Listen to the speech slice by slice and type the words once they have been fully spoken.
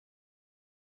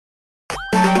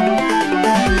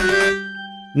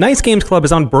Nice Games Club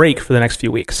is on break for the next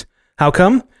few weeks. How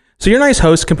come? So your nice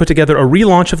host can put together a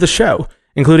relaunch of the show,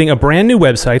 including a brand new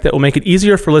website that will make it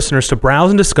easier for listeners to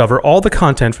browse and discover all the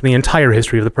content from the entire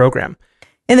history of the program.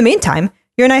 In the meantime,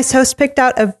 your nice host picked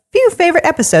out a few favorite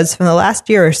episodes from the last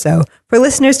year or so for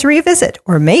listeners to revisit,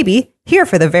 or maybe hear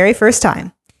for the very first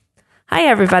time. Hi,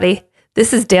 everybody.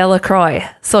 This is Dale LaCroix,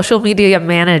 social media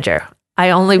manager. I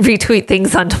only retweet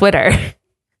things on Twitter.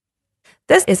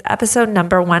 This is episode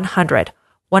number 100.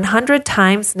 100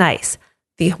 times nice,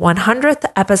 the 100th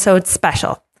episode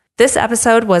special. This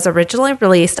episode was originally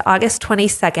released August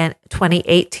 22nd,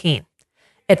 2018.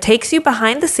 It takes you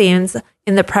behind the scenes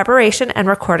in the preparation and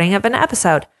recording of an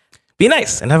episode. Be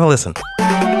nice and have a listen.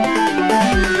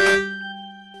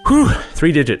 Whew,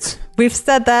 3 digits. We've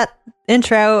said that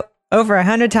intro over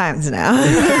 100 times now.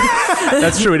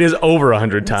 That's true. It is over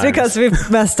 100 times. It's because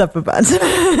we've messed up a bunch.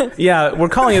 Yeah, we're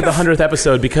calling it the 100th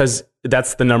episode because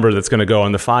that's the number that's going to go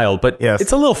on the file, but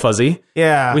It's a little fuzzy.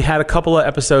 Yeah. We had a couple of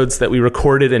episodes that we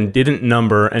recorded and didn't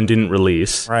number and didn't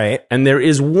release. Right. And there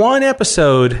is one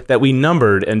episode that we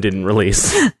numbered and didn't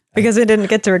release. Because we didn't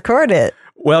get to record it.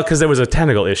 Well, because there was a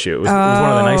technical issue. It was one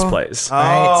of the nice plays.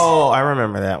 Oh, I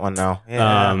remember that one now.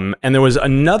 Yeah. And there was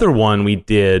another one we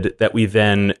did that we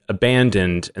then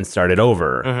abandoned and started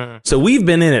over. Mm-hmm. So we've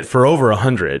been in it for over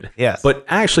 100. Yes. But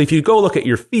actually, if you go look at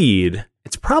your feed,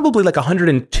 it's probably like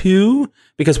 102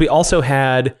 because we also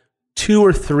had 2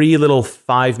 or 3 little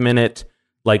 5-minute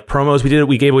like promos.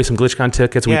 We gave away some GlitchCon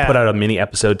tickets. We put out a mini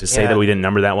episode to say that we didn't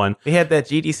number that one. We had that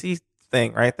GDC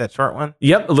thing, right? That short one?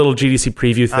 Yep, a little GDC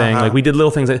preview thing. Like we did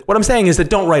little things. What I'm saying is that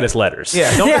don't write us letters.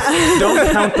 Yeah.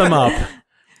 Don't count them up.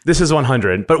 This is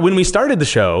 100. But when we started the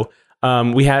show,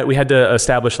 we had to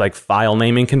establish like file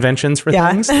naming conventions for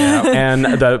things. Yeah. And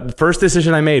the first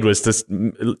decision I made was just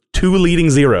 2 leading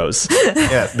zeros.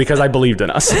 Yes. Because I believed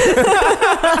in us.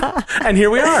 And here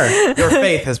we are. Your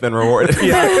faith has been rewarded.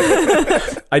 Yeah.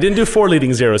 I didn't do 4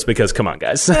 leading zeros because, come on,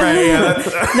 guys. Right, yeah,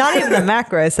 Not even the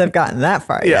macros have gotten that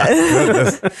far yet.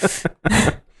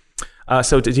 Yeah.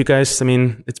 So did you guys, I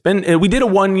mean, it's been, we did a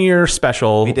 1-year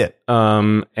special. We did.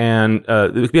 And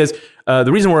because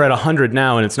the reason we're at 100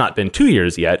 now and it's not been 2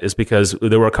 years yet is because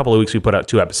there were a couple of weeks we put out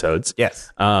 2 episodes.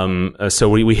 Yes. So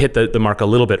we hit the mark a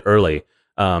little bit early.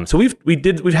 So we've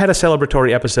had a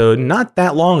celebratory episode not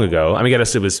that long ago. I mean, I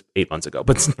guess it was 8 months ago,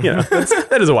 but you know,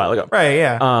 that is a while ago. Right,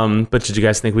 yeah. But did you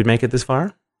guys think we'd make it this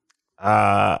far?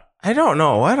 I don't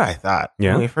know what I thought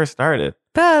when we first started.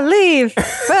 Believe.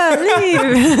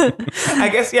 I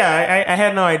guess, yeah, I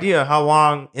had no idea how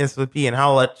long this would be and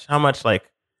how much like,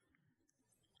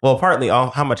 well, partly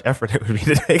how much effort it would be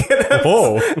to take it.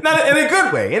 Whoa. Not in a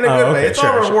good way. In a good way. It's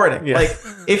all rewarding. Sure. Yeah. Like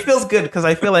it feels good because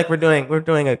I feel like we're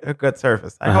doing a good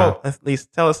service. I hope. At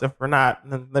least tell us if we're not,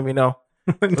 and then let me know.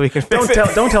 So we can fix it.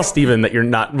 Don't tell Steven that we're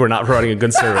not providing a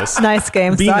good service. Nice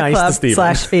Games. Be nice to Steven.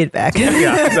 /feedback.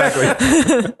 Yeah, exactly.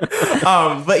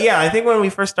 But yeah, I think when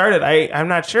we first started, I'm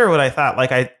not sure what I thought.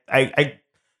 Like I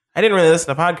didn't really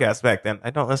listen to podcasts back then. I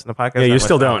don't listen to podcasts. Yeah, you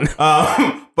still don't.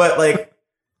 But like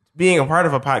being a part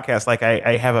of a podcast, like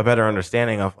I have a better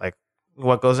understanding of like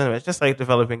what goes into it. It's just like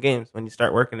developing games. When you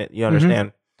start working it, you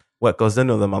understand what goes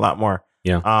into them a lot more.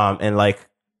 Yeah. And like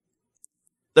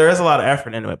there is a lot of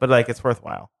effort into it, but like it's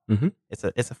worthwhile. Mm-hmm. It's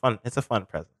a fun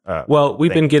present. Well,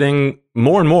 we've been getting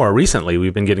more and more recently.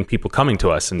 We've been getting people coming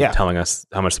to us and telling us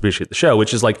how much they appreciate the show,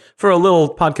 which is like for a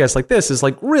little podcast like this is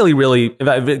like really, really,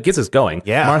 it gets us going.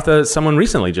 Yeah. Someone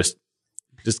recently just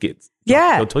gets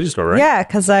told you a story, right? Yeah,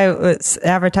 because I was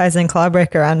advertising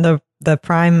Clawbreaker on the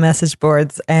Prime message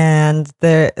boards, and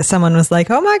someone was like,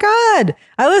 "Oh my God,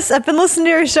 I've been listening to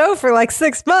your show for like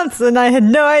 6 months, and I had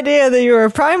no idea that you were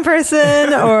a Prime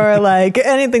person or like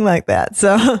anything like that."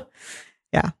 So,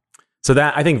 yeah. So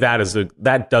I think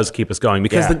that does keep us going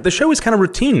because the show is kind of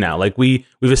routine now. Like we've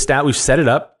set it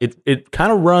up. It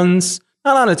kind of runs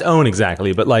not on its own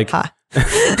exactly, but like.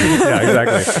 Yeah,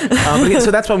 exactly.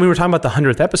 So that's why we were talking about the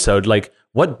 100th episode. Like,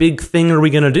 what big thing are we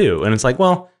going to do? And it's like,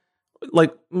 well,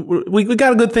 like we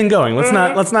got a good thing going. Let's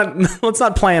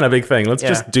not plan a big thing. Let's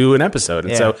just do an episode.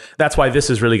 And so that's why this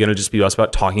is really going to just be us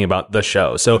about talking about the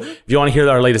show. So if you want to hear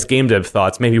our latest game dev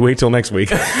thoughts, maybe wait till next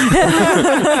week. We're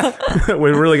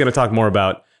really going to talk more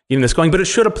about getting this going, but it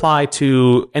should apply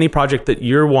to any project that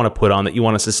you want to put on that you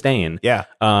want to sustain. Yeah.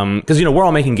 Because we're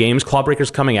all making games. Clawbreaker's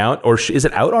coming out, or is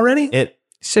it out already? It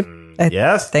should.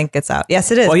 I think it's out. Yes,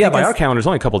 it is. Well, yeah, by our calendar, it's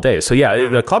only a couple of days. So yeah,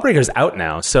 the Clawbreaker's out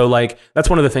now. So like, that's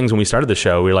one of the things when we started the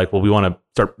show, we were like, well, we want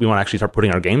to actually start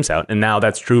putting our games out, and now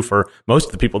that's true for most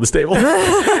of the people at this table.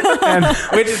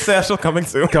 Which is special coming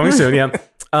soon. Coming soon, yeah.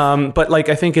 But like,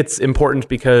 I think it's important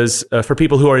because for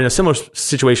people who are in a similar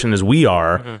situation as we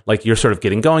are, like you're sort of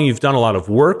getting going, you've done a lot of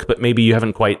work, but maybe you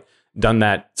haven't quite done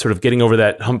that sort of getting over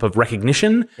that hump of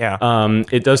recognition. Yeah.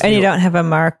 It does. And you don't have a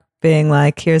mark being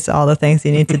like, here's all the things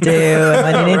you need to do and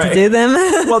when you need to do them.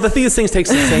 Well, these things take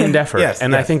sustained effort. Yes,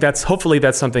 and I think hopefully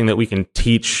that's something that we can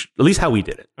teach, at least how we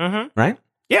did it. Right?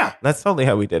 Yeah, that's totally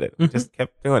how we did it. We just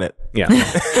kept doing it.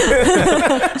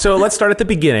 Yeah. So let's start at the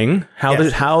beginning, how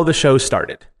the show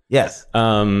started. Yes.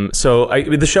 So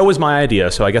the show was my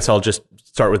idea, so I guess I'll just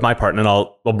start with my part, and then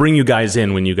I'll bring you guys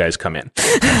in when you guys come in.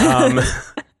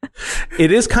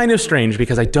 It is kind of strange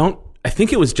because I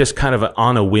think it was just kind of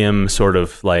on a whim, sort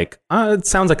of like, it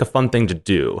sounds like a fun thing to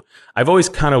do. I've always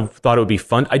kind of thought it would be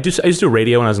fun. I used to do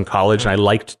radio when I was in college, and I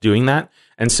liked doing that.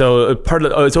 And so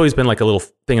it's always been like a little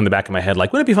thing in the back of my head,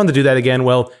 like, wouldn't it be fun to do that again?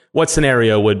 Well, what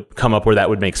scenario would come up where that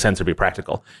would make sense or be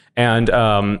practical? And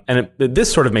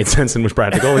this sort of made sense and was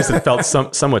practical. At least it felt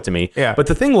somewhat to me. Yeah. But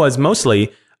the thing was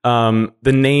mostly the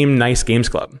name Nice Games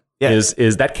Club.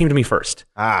 Is that came to me first.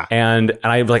 And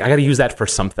I was like, I got to use that for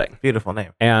something. Beautiful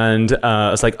name. And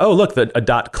it's like, oh, look,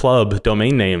 a .club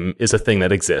domain name is a thing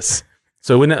that exists.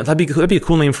 So that'd be a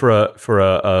cool name for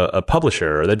a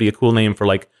publisher, or that'd be a cool name for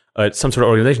like some sort of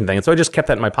organization thing. And so I just kept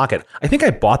that in my pocket. I think I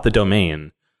bought the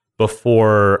domain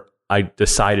before I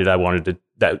decided I wanted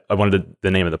the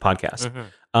name of the podcast.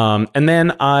 And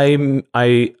then I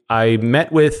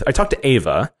talked to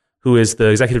Ava, who is the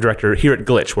executive director here at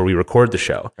Glitch, where we record the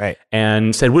show, right?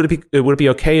 And said, would it be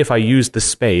okay if I used the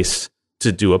space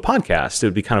to do a podcast? It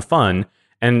would be kind of fun.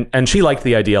 And she liked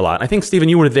the idea a lot. I think, Stephen,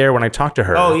 you were there when I talked to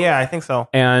her. Oh, yeah, I think so.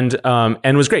 And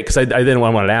it was great because I then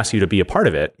wanted to ask you to be a part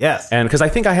of it. Yes. And because I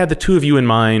think I had the two of you in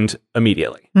mind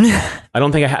immediately. I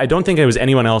don't think it was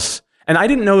anyone else. And I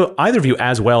didn't know either of you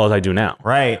as well as I do now.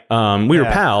 Right. We were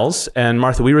pals, and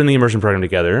Martha, we were in the immersion program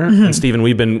together, and Stephen,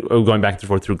 we've been going back and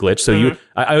forth through Glitch. So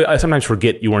I sometimes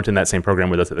forget you weren't in that same program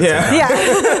with us at the same time. Yeah.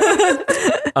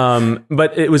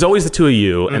 But it was always the two of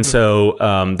you, and so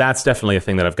that's definitely a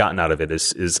thing that I've gotten out of it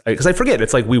is because I forget.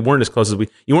 It's like we weren't as close as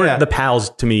you weren't the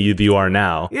pals to me you are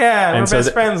now. Yeah, and we're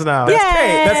best friends now.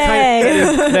 That's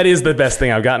great. That is the best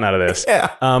thing I've gotten out of this.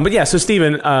 Yeah. But yeah, so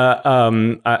Stephen,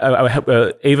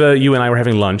 Ava, you and I were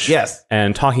having lunch. Yes.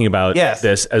 And talking about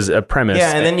this as a premise.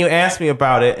 Yeah, and then you asked me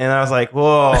about it, and I was like,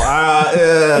 whoa.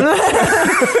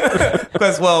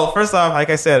 Because, well, first off, like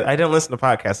I said, I didn't listen to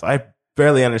podcasts, so I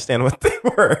barely understand what they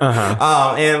were.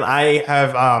 And I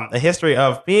have a history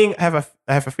of I have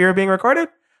a fear of being recorded,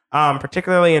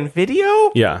 particularly in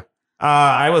video. Yeah.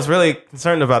 I was really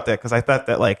concerned about that because I thought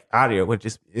that like audio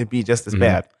it'd be just as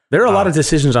bad. There are a lot of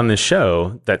decisions on this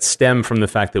show that stem from the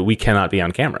fact that we cannot be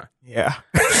on camera. Yeah.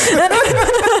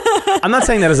 I'm not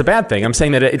saying that as a bad thing. I'm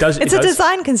saying that it does. It's a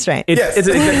design constraint.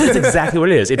 It's exactly what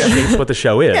it is. It shapes what the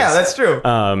show is. Yeah, that's true.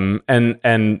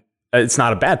 And it's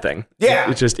not a bad thing. Yeah.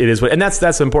 It's just, it is what, and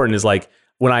that's important is like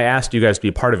when I asked you guys to be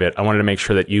a part of it, I wanted to make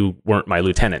sure that you weren't my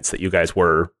lieutenants, that you guys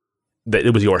were, that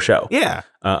it was your show. Yeah.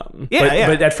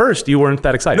 But at first you weren't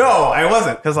that excited. No, I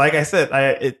wasn't. Because like I said,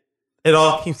 it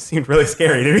all seemed really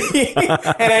scary to me.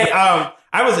 And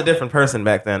I was a different person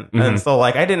back then. And so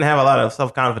like, I didn't have a lot of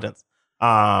self-confidence.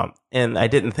 And I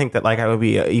didn't think that like I would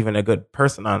be even a good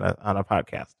person on a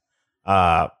podcast.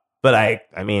 But I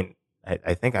mean,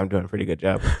 I think I'm doing a pretty good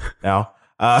job now.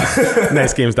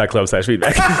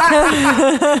 Nicegames.club/feedback.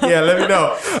 Yeah, let me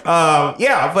know.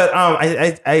 But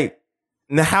I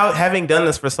now having done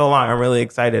this for so long, I'm really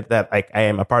excited that like I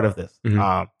am a part of this.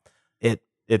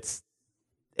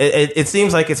 It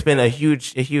seems like it's been a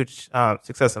huge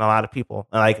success in a lot of people.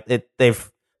 Like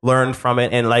they've learned from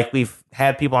it, and like we've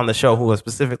had people on the show who have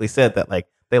specifically said that like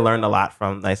they learned a lot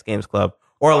from Nice Games Club,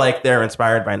 or like they're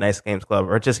inspired by Nice Games Club,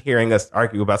 or just hearing us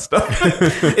argue about stuff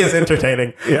is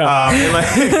entertaining. Yeah, and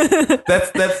like,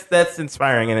 that's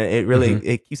inspiring, and it really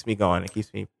it keeps me going. It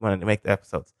keeps me wanting to make the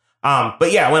episodes.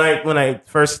 But yeah, when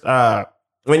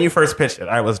you first pitched it,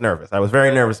 I was nervous. I was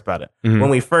very nervous about it.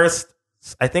 When we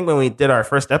did our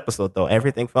first episode, though,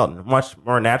 everything felt much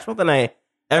more natural than I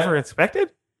ever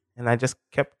expected. And I just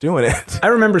kept doing it. I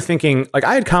remember thinking, like,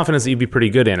 I had confidence that you'd be pretty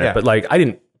good in it, but like, I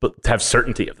didn't have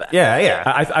certainty of that. Yeah.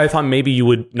 I thought maybe you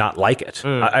would not like it.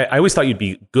 I always thought you'd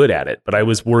be good at it, but I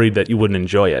was worried that you wouldn't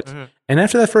enjoy it. And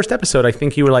after that first episode, I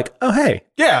think you were like, "Oh, hey."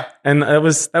 Yeah. And that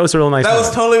was a real nice That moment.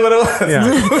 was totally what it was. Yeah.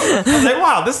 I was like,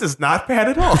 wow, this is not bad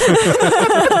at all.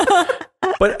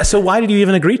 But so why did you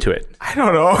even agree to it? I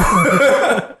don't know.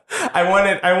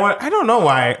 I don't know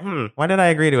why. Why did I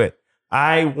agree to it?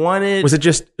 Was it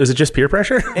just peer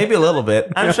pressure? Maybe a little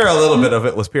bit. I'm sure a little bit of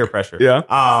it was peer pressure. Yeah.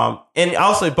 And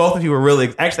also both of you were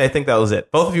really, actually, I think that was it.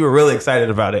 Both of you were really excited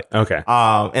about it. Okay.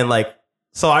 And like,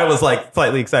 So I was like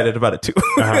slightly excited about it too,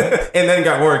 and then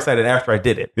got more excited after I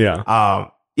did it. Yeah.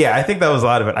 Yeah, I think that was a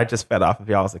lot of it. I just fed off of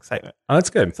y'all's excitement. Oh, that's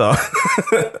good. So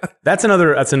that's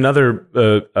another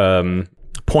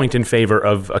point in favor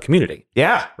of a community.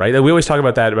 Yeah. Right. We always talk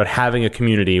about that, about having a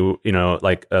community, you know,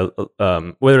 like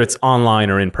whether it's online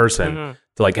or in person,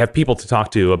 to like have people to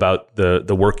talk to about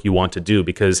the work you want to do,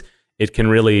 because it can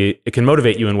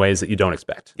motivate you in ways that you don't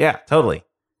expect. Yeah, totally.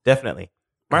 Definitely.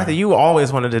 Martha, you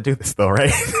always wanted to do this though,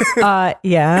 right?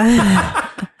 Yeah.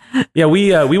 Yeah,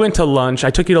 we went to lunch. I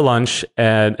took you to lunch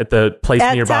at the place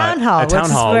At nearby. Town Hall, At Town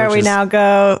which Hall, is where we now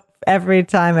go every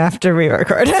time after we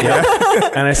record. Yeah.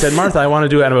 And I said, Martha, I want to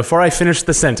do it. And before I finish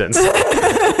the sentence.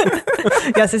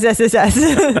 Yes.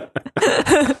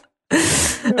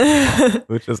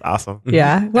 Which is awesome.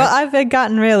 Yeah. Well, I've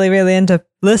gotten really, really into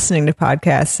listening to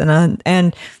podcasts,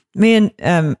 and me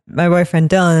and my boyfriend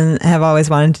Dylan have always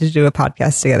wanted to do a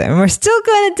podcast together, and we're still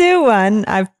going to do one.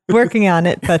 I'm working on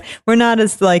it, but we're not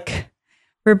as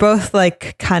we're both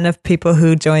like kind of people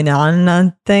who join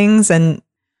on things, and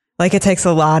like it takes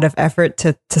a lot of effort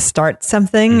to start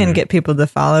something and get people to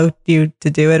follow you to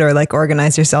do it, or like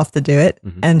organize yourself to do it.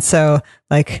 And so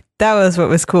like that was what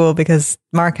was cool, because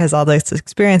Mark has all this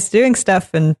experience doing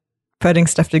stuff and putting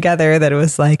stuff together, that it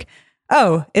was like,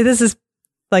 oh, this is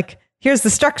like, here's the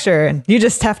structure, and you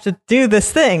just have to do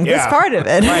this thing, this part of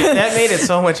it. Right. That made it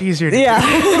so much easier to do.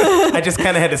 I just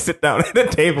kind of had to sit down at a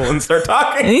table and start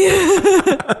talking.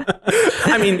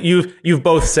 I mean, you've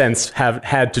both since have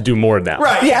had to do more now.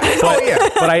 Right. Yeah.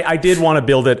 But I did want to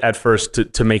build it at first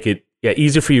to make it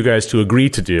easier for you guys to agree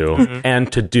to do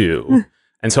and to do.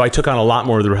 And so I took on a lot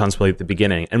more of the responsibility at the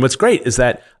beginning. And what's great is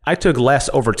that I took less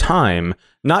over time,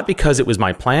 not because it was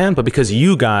my plan, but because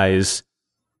you guys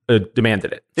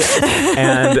demanded it.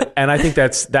 And I think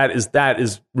that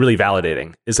is really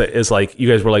validating. Is like you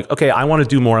guys were like, okay, I want to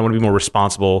do more. I want to be more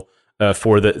responsible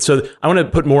so I want to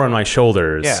put more on my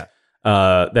shoulders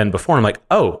than before. I'm like,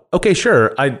 oh, okay,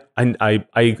 sure. I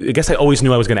guess I always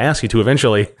knew I was going to ask you to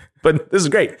eventually, but this is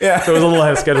great. Yeah. So it was a little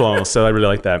ahead of schedule almost. So I really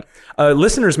like that.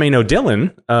 Listeners may know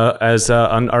Dylan as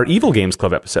on our Evil Games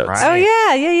Club episodes. Right. Oh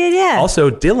yeah. Also,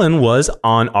 Dylan was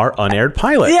on our unaired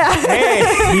pilot. Yeah.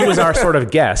 Hey, he was our sort of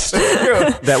guest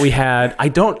that we had. I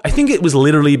think it was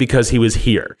literally because he was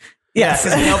here. Yes, he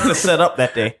helped us set up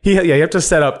that day. You have to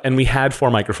set up, and we had 4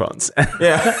 microphones.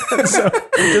 Yeah. So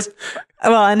we just...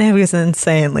 Well, and he was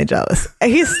insanely jealous.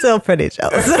 He's still pretty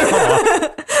jealous.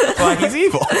 Well, he's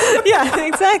evil. Yeah,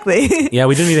 exactly. Yeah,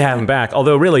 we do need to have him back.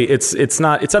 Although, really, it's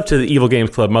up to the Evil Games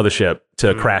Club mothership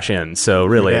to crash in. So,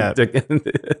 really,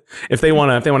 if they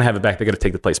want to have it back, they got to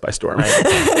take the place by storm. Right.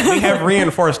 We have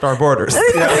reinforced our borders.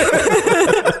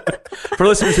 For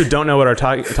listeners who don't know what we're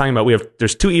talking about,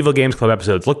 there's 2 Evil Games Club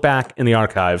episodes. Look back in the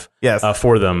archive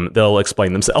for them. They'll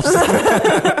explain themselves.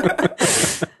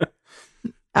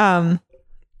 I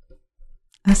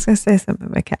was going to say something,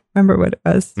 but I can't remember what it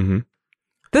was. Mm-hmm.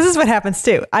 This is what happens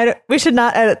too. We should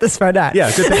not edit this part out.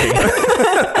 Yeah, good thinking.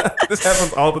 This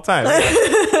happens all the time.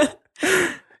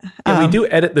 We do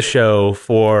edit the show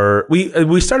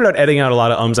we started out editing out a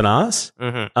lot of ums and ahs.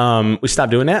 Mm-hmm. We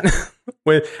stopped doing that.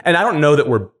 And I don't know that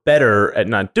we're better at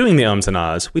not doing the ums and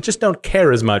ahs. We just don't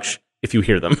care as much if you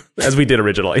hear them as we did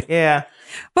originally. Yeah.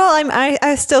 Well,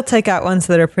 I still take out ones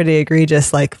that are pretty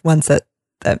egregious, like ones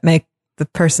that make the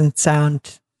person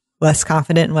sound less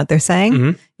confident in what they're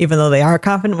saying, even though they are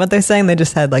confident in what they're saying. They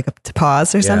just had like a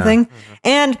pause or something. Mm-hmm.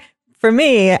 And for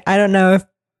me, I don't know if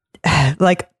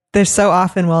like there's so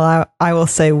often I will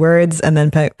say words and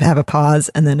then have a pause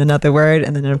and then another word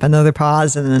and then another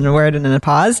pause and then a word and then a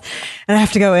pause. And I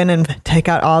have to go in and take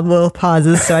out all the little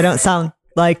pauses so I don't sound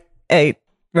like a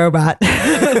robot.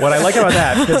 What I like about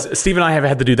that, because Steve and I have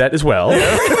had to do that as well.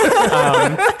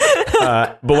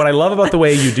 But what I love about the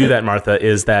way you do that, Martha,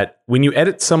 is that when you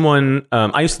edit someone,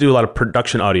 I used to do a lot of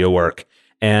production audio work,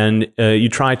 and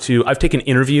I've taken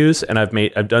interviews and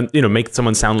I've done, make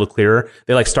someone sound a little clearer.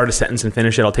 They like start a sentence and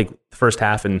finish it. I'll take the first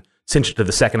half and cinch it to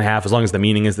the second half as long as the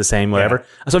meaning is the same, whatever.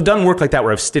 Yeah. So I've done work like that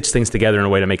where I've stitched things together in a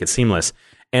way to make it seamless.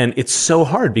 And it's so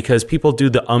hard because people do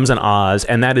the ums and ahs,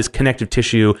 and that is connective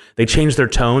tissue. They change their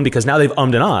tone because now they've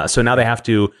ummed and ahs. So now they have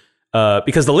to,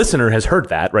 because the listener has heard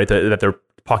that, right, that they're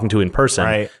talking to in person.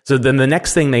 Right. So then the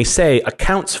next thing they say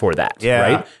accounts for that,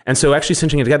 right? And so actually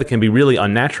cinching it together can be really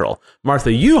unnatural.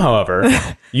 Martha, you, however,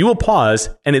 you will pause,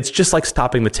 and it's just like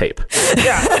stopping the tape.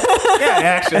 Yeah,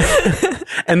 actually.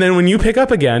 And then when you pick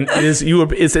up again,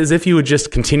 it's as if you were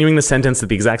just continuing the sentence at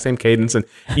the exact same cadence, and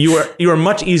you are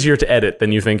much easier to edit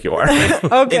than you think you are.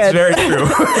 Okay. It's very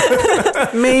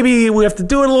true. Maybe we have to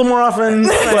do it a little more often.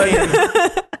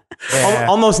 But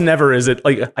Almost never is it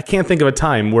like I can't think of a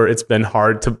time where it's been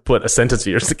hard to put a sentence of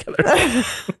yours together.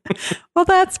 Well,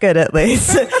 that's good at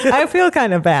least. I feel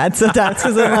kind of bad sometimes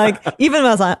because I'm like, even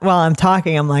while I'm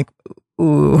talking, I'm like,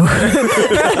 ooh.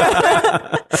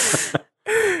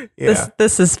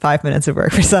 This is 5 minutes of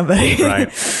work for somebody. Right.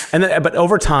 But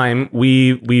over time,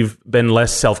 we've been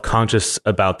less self-conscious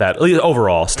about that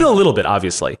overall. Still a little bit,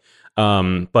 obviously.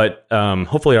 But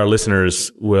hopefully our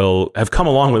listeners will have come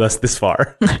along with us this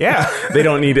far. Yeah. They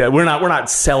don't need to, we're not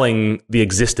selling the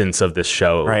existence of this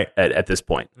show at this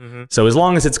point. Mm-hmm. So as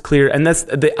long as it's clear, and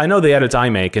I know the edits I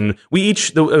make, and we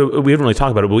each, we haven't really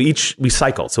talked about it, but we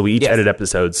cycle. So we each edit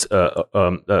episodes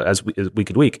as week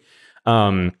to week.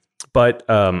 But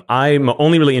I'm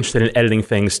only really interested in editing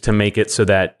things to make it so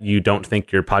that you don't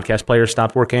think your podcast player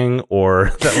stopped working,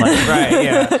 or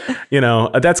that,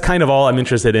 that's kind of all I'm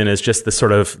interested in, is just the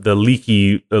sort of the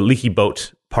leaky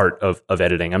boat part of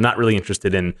editing. I'm not really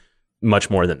interested in much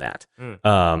more than that.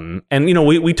 And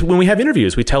we when we have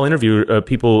interviews, we tell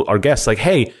people, our guests, like,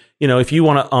 hey, if you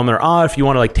want to or if you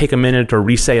want to like take a minute or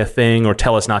re-say a thing or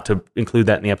tell us not to include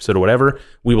that in the episode or whatever,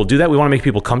 we will do that. We want to make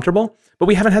people comfortable, but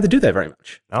we haven't had to do that very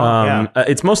much.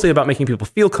 It's mostly about making people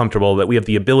feel comfortable, that we have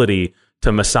the ability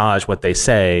to massage what they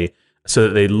say so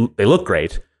that they look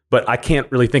great. But I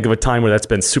can't really think of a time where that's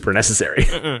been super necessary.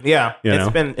 Yeah.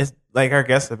 It's like our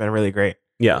guests have been really great.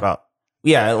 Yeah.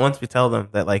 Once we tell them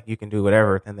that like you can do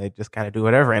whatever, then they just kind of do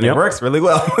whatever, and it works really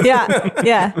well.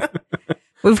 Yeah.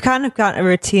 We've kind of got a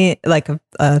routine, like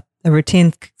a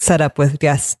routine set up with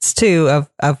guests too,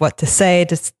 of what to say,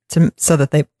 just so that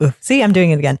they see. I'm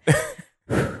doing it again.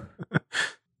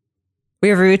 We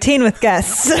have a routine with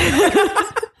guests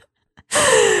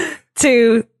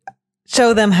to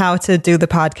show them how to do the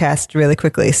podcast really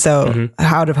quickly. So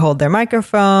how to hold their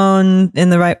microphone in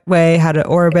the right way, how to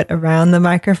orbit around the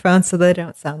microphone so they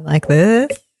don't sound like this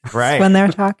when they're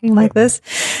talking like this.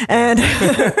 And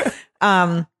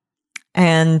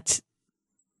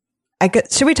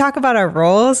should we talk about our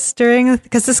roles during,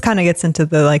 because this kind of gets into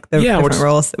the different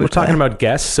roles that we're talking about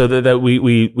guests, so that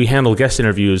we handle guest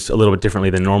interviews a little bit differently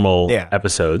than normal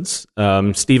episodes.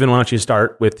 Stephen, why don't you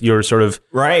start with your sort of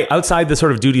outside the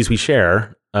sort of duties we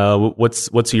share?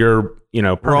 What's your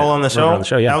role on the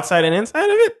show? Yeah, outside and inside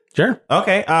of it. Sure.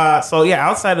 Okay.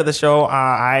 Outside of the show,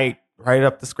 I write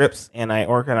up the scripts and I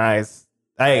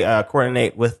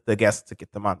coordinate with the guests to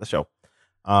get them on the show.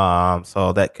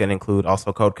 So that can include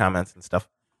also code comments and stuff.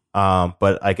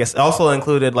 But I guess also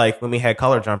included, like when we had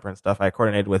Color Jumper and stuff, I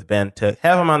coordinated with Ben to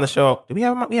have him on the show. Did we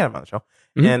have him? We had him on the show.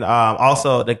 Mm-hmm. And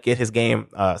also to get his game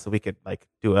so we could like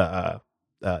do a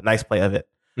nice play of it.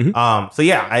 Mm-hmm.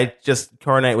 I just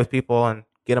coordinate with people and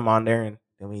get them on there, and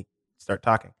then we start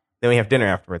talking. Then we have dinner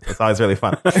afterwards. It's always really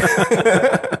fun.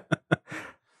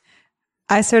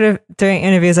 I sort of, during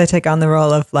interviews, I take on the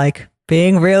role of like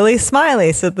being really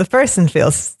smiley so the person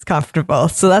feels comfortable.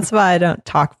 So that's why I don't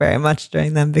talk very much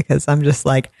during them, because I'm just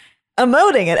like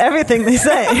emoting at everything they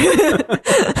say. I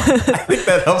think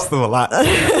that helps them a lot.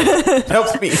 It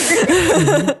helps me.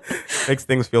 Makes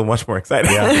things feel much more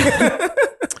exciting. Yeah.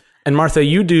 And Martha,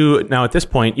 you do, now at this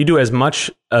point, you do as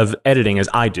much of editing as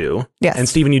I do. Yes. And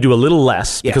Stephen, you do a little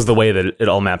less because of the way that it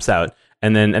all maps out.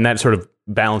 And that sort of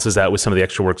balances out with some of the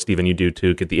extra work, Stephen, you do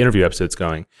to get the interview episodes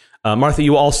going. Martha,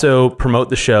 you also promote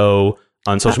the show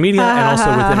on social media and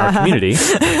also within our community.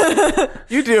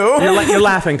 You do. You're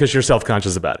laughing because you're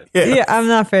self-conscious about it. Yeah, I'm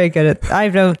not very good at, I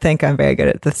don't think I'm very good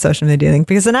at the social media thing,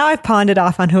 because now I've pawned it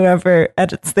off on whoever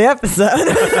edits the episode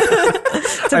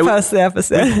to post the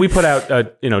episode. We put out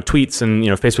tweets and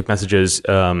Facebook messages,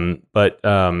 but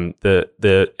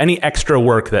the any extra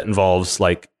work that involves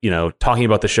like talking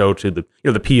about the show to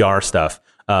the PR stuff,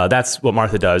 that's what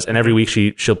Martha does. And every week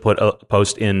she'll put a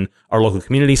post in our local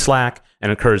community Slack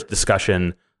and encourage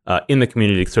discussion in the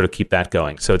community to sort of keep that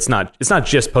going. So it's not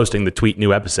just posting the tweet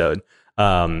new episode,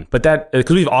 but that,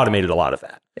 because we've automated a lot of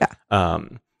that. Yeah.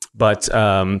 But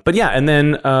yeah, and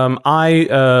then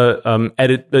I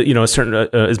edit a certain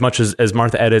as much as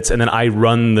Martha edits, and then I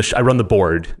run the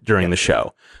board during the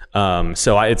show.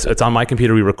 So it's on my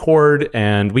computer. We record,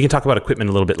 and we can talk about equipment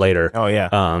a little bit later. Oh yeah.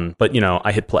 But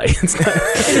I hit play. It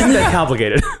isn't that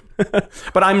complicated.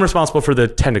 But I'm responsible for the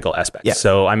technical aspects. Yeah.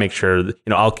 So I make sure that,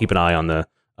 I'll keep an eye on the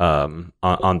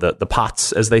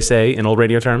pots, as they say in old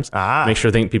radio terms. Make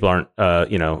sure people aren't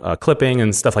clipping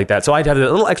and stuff like that. So I'd have a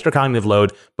little extra cognitive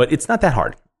load, but it's not that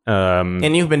hard.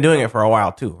 And you've been doing it for a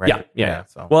while too, right? Yeah.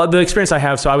 So. Well, the experience I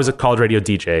have, so I was a college radio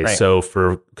DJ. Right. So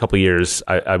for a couple of years,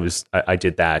 I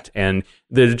did that, and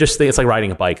it's like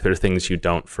riding a bike. There are things you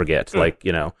don't forget, like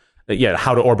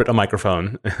how to orbit a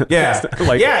microphone. Yeah, it's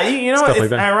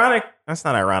ironic. That's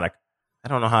not ironic. I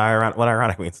don't know what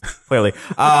ironic means. Clearly,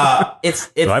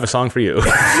 it's. So I have a song for you.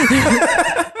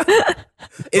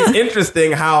 It's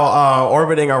interesting how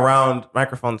orbiting around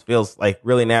microphones feels like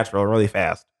really natural, really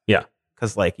fast. Yeah,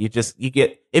 because like you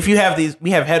get if you have these, we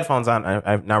have headphones on.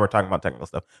 Now we're talking about technical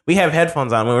stuff. We have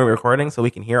headphones on when we're recording, so we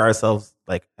can hear ourselves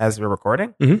like as we're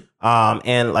recording. Mm-hmm.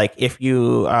 And like if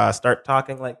you start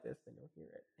talking like this, then you'll hear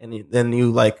it, and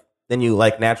then you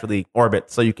naturally orbit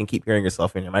so you can keep hearing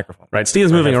yourself in your microphone. Right.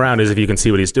 Steven's moving around as if you can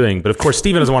see what he's doing. But of course,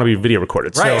 Steven doesn't want to be video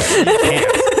recorded. Right. So,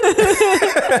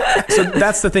 so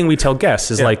that's the thing we tell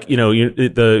guests is like, you're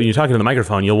talking to the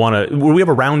microphone, you'll want to, we have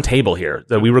a round table here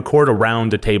that we record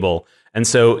around a table. And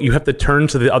so you have to turn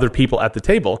to the other people at the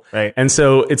table. Right. And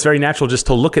so it's very natural just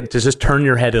to just turn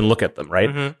your head and look at them. Right.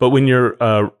 Mm-hmm. But when you're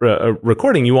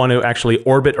recording, you want to actually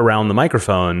orbit around the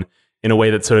microphone in a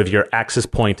way that sort of your axis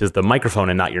point is the microphone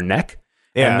and not your neck.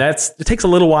 Yeah. And it takes a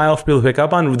little while for people to pick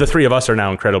up on. The three of us are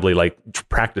now incredibly like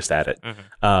practiced at it.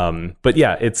 Mm-hmm. But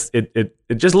yeah, it's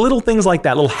just little things like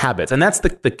that, little habits. And that's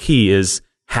the key is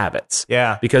habits.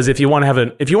 Yeah. Because if you want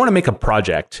to make a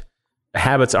project,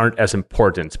 habits aren't as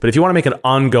important. But if you want to make an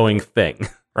ongoing thing,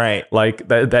 right, like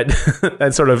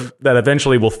that sort of that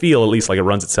eventually will feel at least like it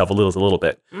runs itself a little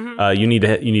bit. Mm-hmm. You need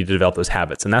to develop those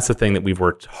habits, and that's the thing that we've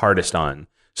worked hardest on,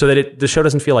 so that the show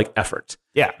doesn't feel like effort.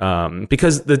 Yeah.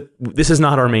 Because this is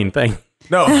not our main thing.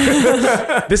 No.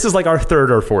 This is like our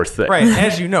third or fourth thing. Right.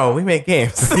 As you know, we make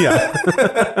games. Yeah.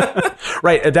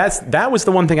 Right. That was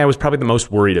the one thing I was probably the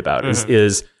most worried about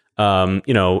is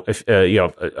if you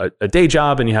have a day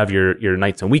job and you have your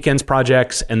nights and weekends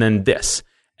projects and then this.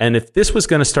 And if this was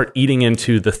going to start eating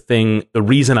into the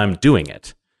reason I'm doing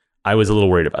it, I was a little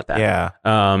worried about that. Yeah.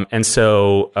 And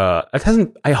so it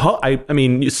hasn't. I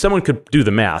mean, someone could do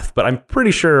the math, but I'm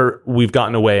pretty sure we've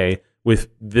gotten away with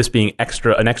this being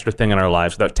an extra thing in our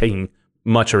lives without taking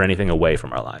much or anything away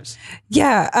from our lives.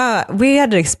 Yeah, we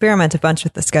had to experiment a bunch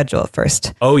with the schedule at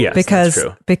first. Oh yes, that's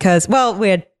true. Because we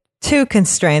had two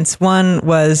constraints. One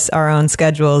was our own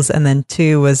schedules, and then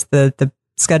two was the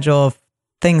schedule of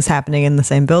things happening in the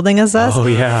same building as us. Oh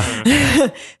yeah.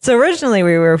 So originally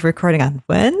we were recording on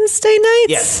Wednesday nights.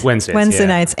 Yes, Wednesday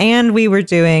nights, and we were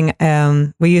doing.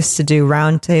 We used to do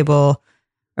roundtable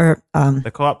or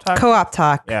the co-op talk. Co-op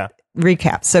talk. Yeah.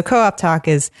 Recap. So co-op talk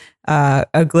is a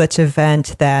glitch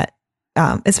event that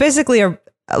it's basically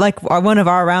one of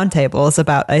our roundtables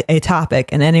about a topic,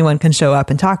 and anyone can show up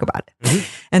and talk about it.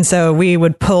 Mm-hmm. And so we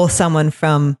would pull someone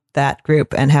from that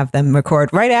group and have them record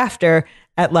right after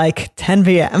at like 10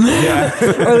 p.m. Yeah.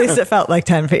 Or at least it felt like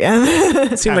 10 p.m.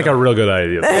 It seemed like a real good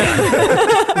idea.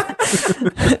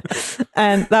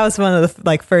 And that was one of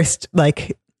the first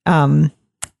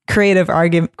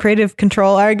creative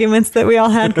control arguments that we all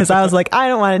had, because I was like, I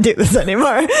don't want to do this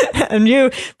anymore. And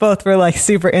you both were like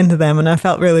super into them, and I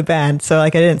felt really bad. So I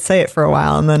didn't say it for a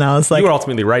while, and then I was like, you were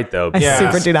ultimately right though. I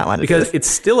super do not want to, because it's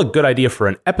still a good idea for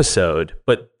an episode,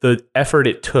 but the effort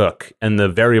it took and the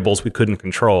variables we couldn't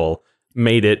control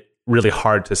made it really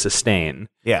hard to sustain.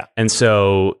 Yeah. And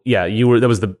so, yeah, that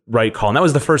was the right call. And that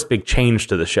was the first big change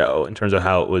to the show in terms of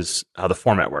how the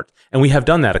format worked. And we have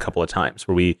done that a couple of times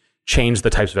where we changed the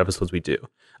types of episodes we do.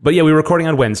 But yeah, we were recording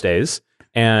on Wednesdays.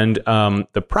 And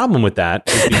the problem with that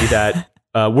would be that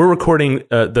we're recording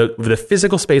the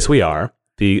physical space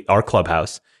our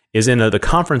clubhouse is in the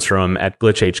conference room at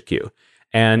Glitch HQ.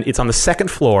 And it's on the second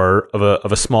floor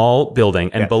of a small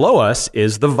building, and below us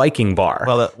is the Viking bar.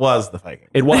 Well, it was the Viking.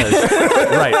 It was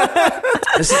right.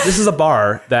 This is a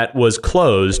bar that was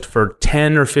closed for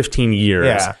 10 or 15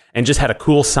 years, and just had a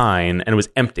cool sign, and it was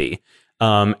empty.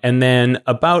 And then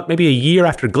about maybe a year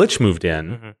after Glitch moved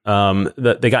in,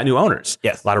 they got new owners.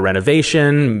 Yes, a lot of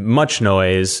renovation, much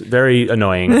noise, very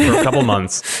annoying for a couple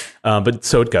months. But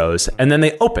so it goes. And then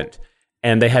they opened,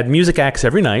 and they had music acts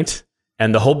every night.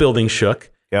 And the whole building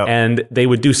shook, and they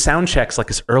would do sound checks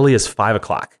like as early as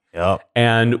 5:00. Yep.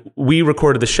 And we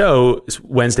recorded the show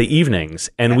Wednesday evenings,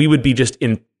 and we would be just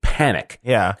in panic.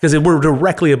 Yeah. Because we're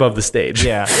directly above the stage.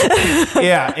 Yeah.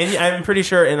 Yeah. And I'm pretty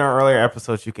sure in our earlier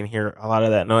episodes, you can hear a lot of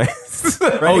that noise.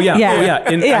 Right? Oh, yeah. Yeah. Oh, yeah.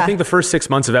 And I think the first 6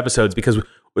 months of episodes, because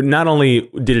not only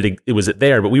was it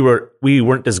there, but we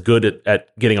weren't as good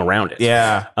at getting around it.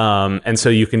 Yeah. And so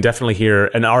you can definitely hear,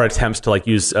 and our attempts to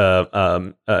use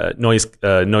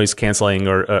noise canceling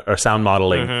or sound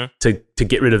modeling to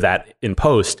get rid of that in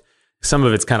post, some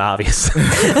of it's kind of obvious.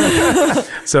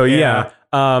 So yeah.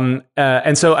 And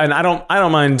I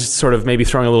don't mind sort of maybe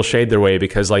throwing a little shade their way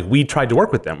because like we tried to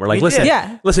work with them. We're like,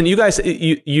 listen, you guys,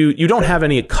 you don't have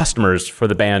any customers for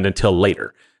the band until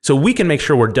later. So we can make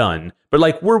sure we're done, but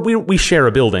like we share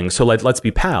a building, so let's be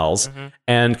pals.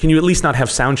 And can you at least not have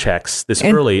sound checks this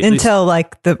early until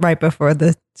like the right before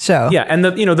the show? Yeah, and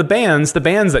the bands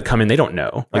that come in, they don't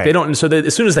know, like they don't. So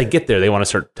as soon as they get there, they want to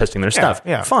start testing their stuff.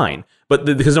 Yeah. Fine, but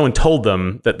because no one told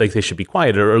them that like they should be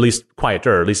quieter, or at least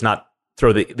not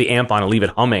throw the amp on and leave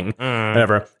it humming,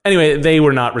 whatever. Anyway, they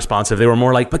were not responsive. They were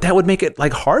more like, but that would make it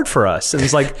like hard for us. And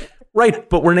it's like, right,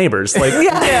 but we're neighbors. Like,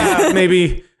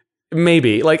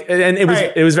 maybe like, and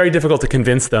it was very difficult to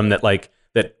convince them that like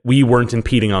that we weren't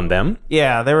impeding on them.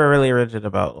 Yeah, they were really rigid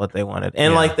about what they wanted,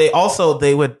 and like they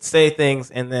would say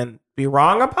things and then be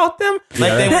wrong about them.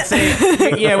 Like they would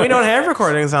say, "Yeah, we don't have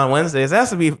recordings on Wednesdays.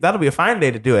 That'll be a fine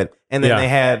day to do it." And then they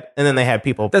had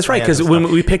people. That's right, because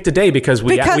when we picked a day because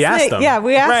we asked them. Yeah,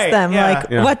 we asked them like,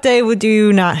 what day would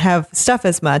you not have stuff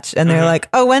as much? And they're like,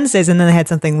 oh, Wednesdays, and then they had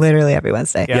something literally every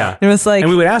Wednesday. Yeah, and it was like, and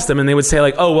we would ask them, and they would say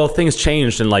like, oh, well, things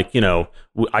changed, and like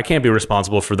I can't be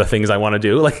responsible for the things I want to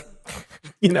do. Like,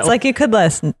 it's like you could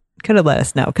have let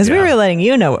us know because we were letting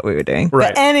you know what we were doing.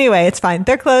 Right. But anyway, it's fine.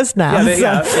 They're closed now. There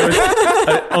was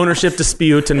an ownership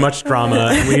dispute and much drama.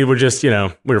 And we were just, we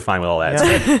were fine with all that.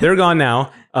 Yeah. So they're gone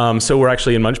now. So we're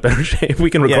actually in much better shape. We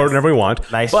can record whenever we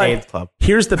want. Nice Shades Club.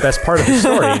 Here's the best part of the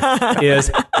story is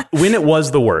when it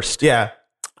was the worst. Yeah.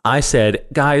 I said,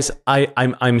 guys,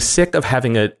 I'm sick of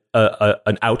having an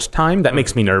out time. That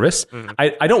makes me nervous.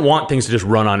 I don't want things to just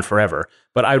run on forever,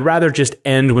 but I'd rather just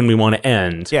end when we want to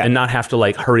end and not have to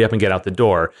like hurry up and get out the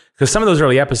door. Because some of those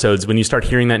early episodes, when you start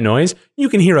hearing that noise, you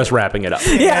can hear us wrapping it up.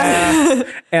 Yeah.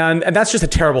 And that's just a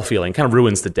terrible feeling, kind of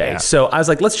ruins the day. Yeah. So I was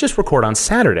like, let's just record on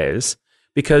Saturdays.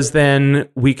 Because then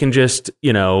we can just,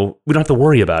 we don't have to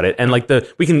worry about it. And like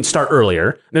we can start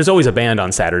earlier. There's always a band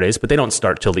on Saturdays, but they don't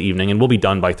start till the evening and we'll be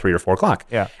done by 3 or 4 o'clock.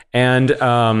 Yeah. And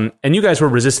you guys were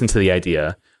resistant to the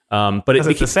idea. But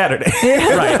it's a Saturday.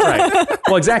 Right.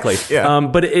 Well, exactly. Yeah.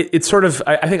 But it's sort of,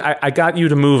 I think I got you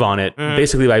to move on it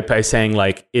basically by saying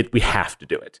like we have to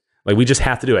do it. Like we just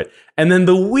have to do it. And then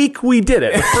the first week we did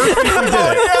it,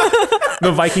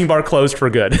 the Viking bar closed for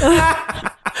good.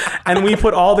 And we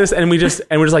put all this, and we're just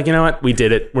like, you know what? We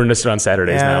did it. We're just on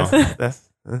Saturdays now.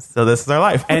 So this is our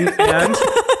life. And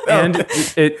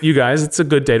you guys, it's a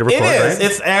good day to record. It is. Right?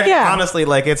 It's actually, honestly,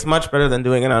 like it's much better than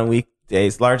doing it on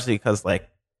weekdays, largely because like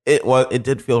it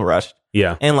did feel rushed.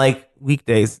 Yeah. And like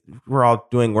weekdays, we're all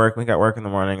doing work. We got work in the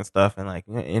morning and stuff, and like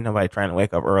ain't nobody trying to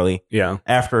wake up early. Yeah.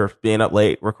 After being up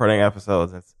late recording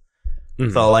episodes,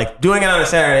 so like doing it on a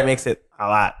Saturday makes it a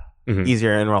lot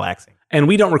easier and relaxing. And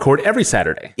we don't record every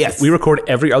Saturday. Yes. We record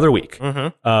every other week.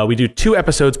 We do 2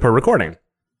 episodes per recording.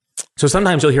 So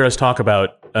sometimes you'll hear us talk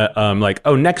about like,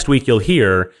 oh, next week you'll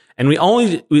hear, and we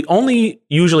only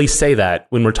usually say that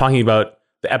when we're talking about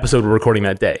the episode we're recording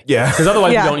that day. Yeah. Because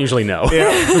otherwise we don't usually know.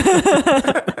 Yeah.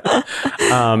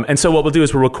 And so what we'll do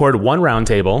is we'll record one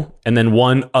roundtable and then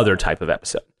one other type of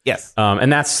episode. Yes.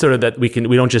 And that's sort of that we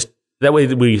don't just, that way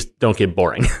we don't get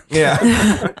boring. Yeah.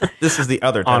 This is the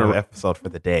other type of episode for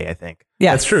the day, I think.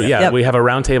 Yeah. That's true. Yeah. Yep. We have a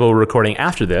roundtable recording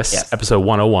after this, episode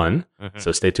 101.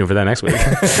 So stay tuned for that next week.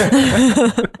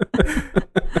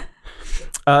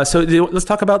 So let's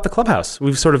talk about the Clubhouse.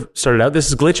 We've sort of started out. This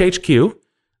is Glitch HQ.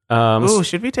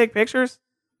 Should we take pictures?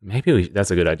 Maybe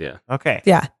that's a good idea. Okay.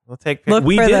 Yeah. We'll take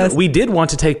pictures. We did want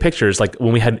to take pictures. Like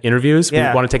when we had interviews, we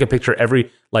want to take a picture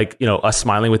every, like, us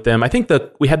smiling with them. I think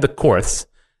we had the Korths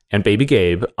and Baby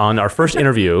Gabe on our first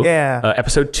interview,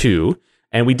 episode 2.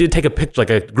 And we did take a picture, like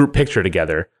a group picture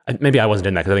together. Maybe I wasn't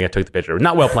in that because I think I took the picture.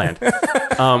 Not well planned.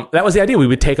 That was the idea. We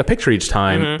would take a picture each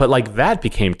time, but like that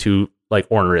became too like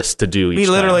onerous to do each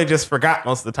time. We literally just forgot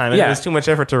most of the time. It was too much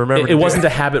effort to remember. It wasn't a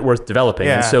habit worth developing.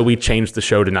 And so we changed the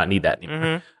show to not need that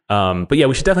anymore. But yeah,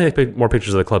 we should definitely take more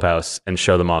pictures of the Clubhouse and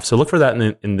show them off. So look for that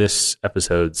in this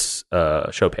episode's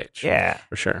show page. Yeah.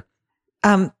 For sure.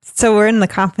 So we're in the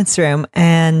conference room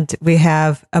and we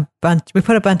have we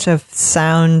put a bunch of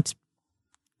sound.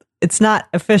 It's not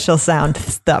official sound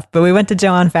stuff, but we went to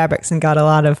Joann Fabrics and got a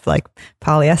lot of like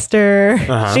polyester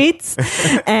sheets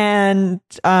and,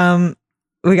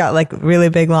 we got like really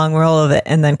big long roll of it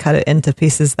and then cut it into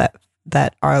pieces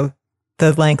that are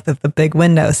the length of the big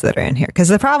windows that are in here. Because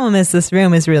the problem is this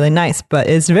room is really nice, but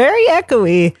it's very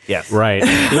echoey. Yes. Right.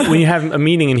 When you have a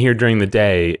meeting in here during the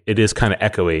day, it is kind of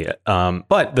echoey.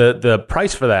 But the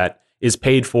price for that is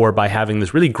paid for by having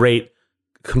this really great,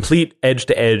 complete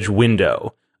edge-to-edge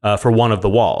window for one of the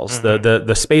walls.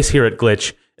 The space here at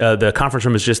Glitch, the conference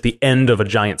room is just the end of a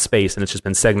giant space, and it's just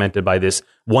been segmented by this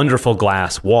wonderful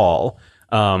glass wall.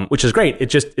 which is great. It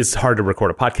just is hard to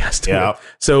record a podcast. Yeah.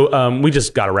 So we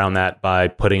just got around that by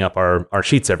putting up our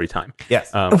sheets every time.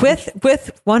 Yes.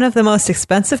 With one of the most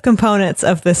expensive components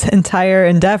of this entire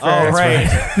endeavor. Oh,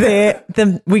 right.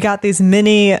 We got these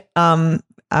mini, what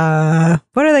are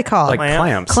they called? Like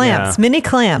clamps. Clamps, Yeah. mini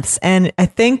clamps. And I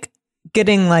think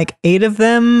getting like 8 of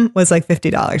them was like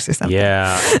 $50 or something.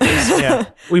 Yeah. Yeah.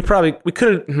 We could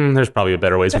have, there's probably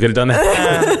better ways we could have done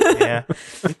that. Yeah.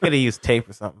 We could have used tape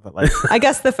or something, but like. I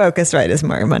guess the Focusrite is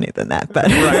more money than that, but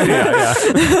Right,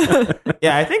 yeah.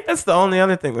 Yeah, I think that's the only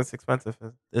other thing that's expensive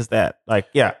is that. Like,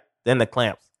 yeah, then the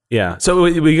clamps. Yeah. So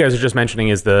what you guys are just mentioning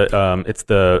is it's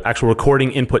the actual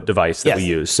recording input device that we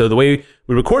use. So the way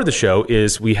we record the show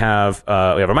is we have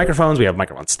our microphones, we have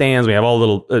microphone stands, we have all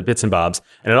little bits and bobs,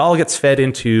 and it all gets fed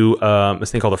into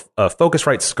this thing called a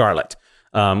Focusrite Scarlett,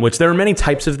 which there are many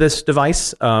types of this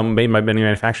device made by many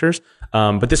manufacturers,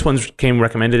 but this one came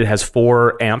recommended. It has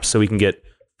 4 amps, so we can get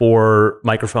 4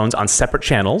 microphones on separate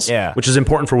channels, which is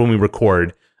important for when we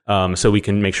record. So we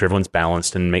can make sure everyone's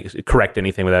balanced and correct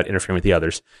anything without interfering with the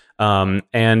others.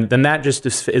 And then that just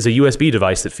is a USB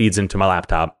device that feeds into my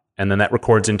laptop. And then that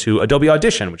records into Adobe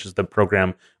Audition, which is the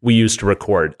program we use to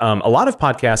record. A lot of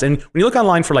podcasts, and when you look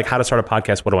online for like how to start a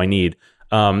podcast, what do I need?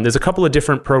 There's a couple of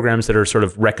different programs that are sort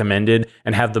of recommended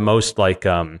and have the most like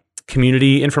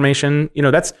community information. You know,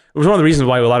 it was one of the reasons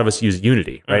why a lot of us use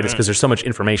Unity, right? It's because there's so much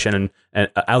information and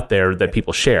out there that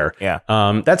people share. Yeah.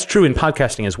 That's true in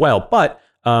podcasting as well, but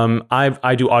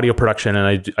I do audio production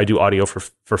and I do audio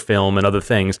for film and other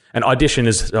things. And Audition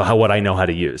is what I know how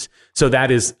to use. So that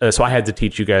is so I had to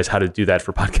teach you guys how to do that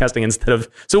for podcasting instead of.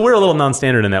 So we're a little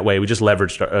non-standard in that way. We just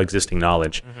leveraged our existing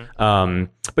knowledge.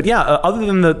 But yeah, other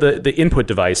than the input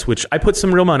device, which I put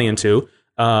some real money into,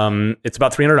 it's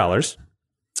about $300,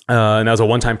 and that was a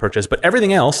one-time purchase. But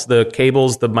everything else, the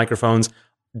cables, the microphones,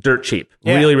 dirt cheap,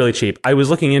 really, really cheap. I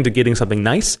was looking into getting something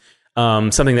nice.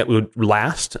 Something that would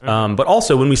last. But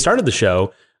also when we started the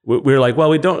show, we were like, well,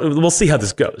 we'll see how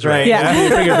this goes. Right.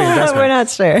 Yeah. We're not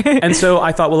sure. And so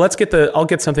I thought, well, I'll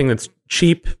get something that's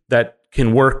cheap, that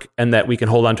can work and that we can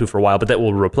hold on to for a while, but that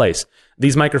will replace.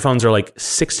 These microphones are like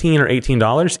 $16 or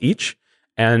 $18 each.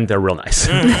 And they're real nice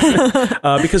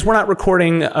because we're not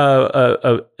recording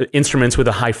instruments with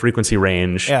a high frequency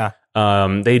range. Yeah.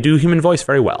 They do human voice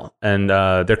very well. And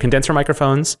they're condenser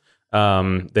microphones.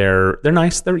 They're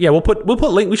nice. We should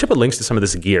put links to some of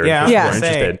this gear. Yeah. If you're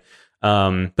interested.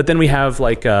 But then we have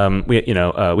like we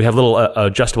have little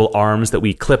adjustable arms that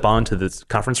we clip onto this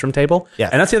conference room table. Yeah.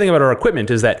 And that's the thing about our equipment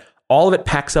is that all of it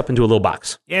packs up into a little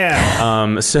box.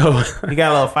 Yeah. So you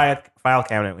got a little file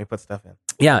cabinet we put stuff in.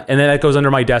 Yeah, and then that goes under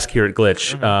my desk here at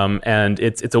Glitch, and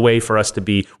it's a way for us to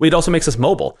be. It also makes us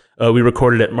mobile. We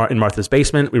recorded in Martha's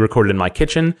basement. We recorded in my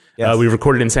kitchen. Yes. We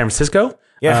recorded in San Francisco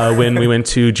when we went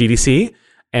to GDC,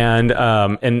 and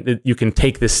you can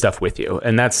take this stuff with you.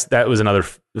 And that was another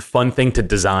fun thing to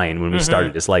design when we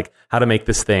started. Is like how to make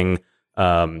this thing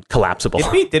collapsible.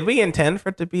 Did we intend for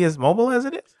it to be as mobile as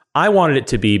it is? I wanted it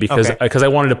to be because I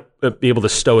wanted to be able to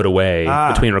stow it away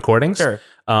between recordings. Sure.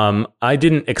 I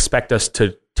didn't expect us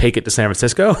to take it to San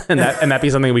Francisco and that be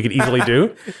something we could easily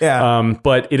do. Yeah.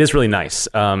 But it is really nice.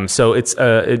 So it's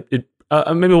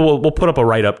maybe we'll put up a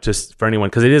write up just for anyone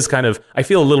because it is kind of I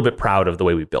feel a little bit proud of the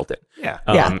way we built it. Yeah.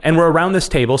 And we're around this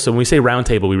table, so when we say round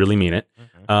table, we really mean it.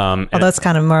 Although it's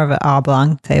kind of more of an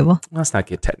oblong table. Let's not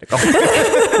get technical.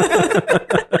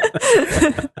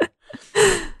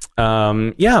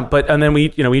 And then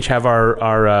we each have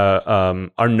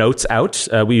our notes out.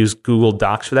 We use Google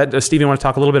Docs for that. Steve, you want to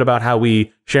talk a little bit about how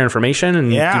we share information and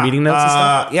do meeting notes and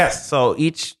stuff? Yes. So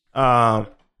each, I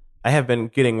have been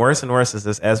getting worse and worse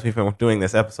as we've been doing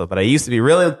this episode, but I used to be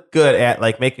really good at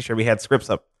like making sure we had scripts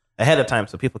up ahead of time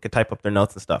so people could type up their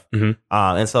notes and stuff.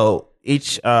 And so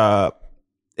each,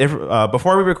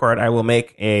 before we record, I will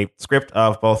make a script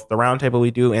of both the roundtable we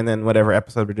do and then whatever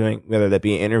episode we're doing, whether that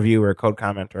be an interview or a code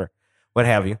comment or what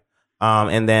have you.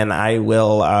 And then I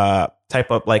will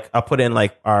type up I'll put in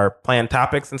like our planned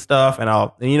topics and stuff,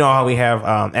 and you know how we have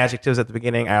adjectives at the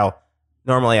beginning.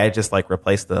 Normally I just like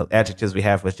replace the adjectives we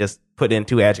have with just put in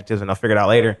 2 adjectives, and I'll figure it out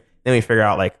later. Then we figure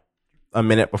out like a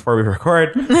minute before we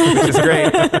record, which is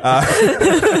great.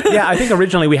 Yeah, I think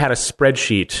originally we had a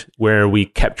spreadsheet where we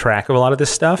kept track of a lot of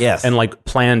this stuff and like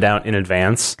planned out in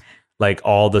advance, like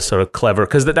all the sort of clever,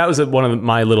 because that was one of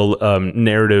my little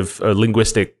narrative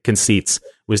linguistic conceits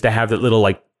was to have that little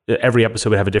like every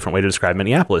episode would have a different way to describe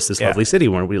Minneapolis, this lovely city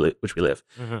where which we live.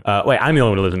 Wait, I'm the only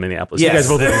one who lives in Minneapolis. Yes. You guys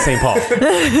both live in St.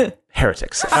 Paul.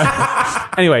 Heretics.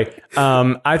 Anyway,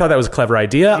 I thought that was a clever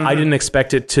idea. I didn't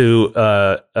expect it to.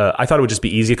 I thought it would just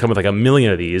be easy to come with like a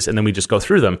million of these, and then we just go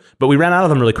through them. But we ran out of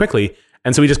them really quickly.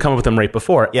 And so we just come up with them right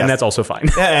before, Yes. and that's also fine.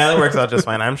 Yeah, that works out just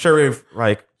fine. I'm sure we've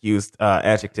like used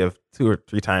adjective 2 or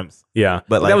 3 times. Yeah,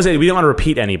 But, like- that was it. We didn't want to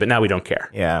repeat any, but now we don't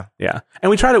care. Yeah. Yeah, and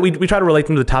we try to relate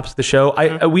them to the topics of the show.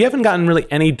 We haven't gotten really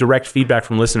any direct feedback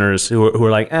from listeners who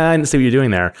are like, I didn't see what you're doing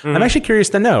there. I'm actually curious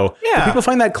to know. Yeah. Do people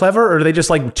find that clever, or do they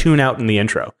just like tune out in the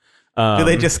intro? Do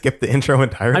they just skip the intro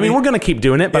entirely? I mean, we're going to keep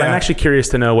doing it, but I'm Yeah. actually curious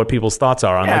to know what people's thoughts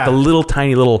are on like Yeah. the little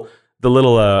tiny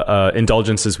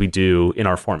indulgences we do in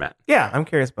our format. yeah, I'm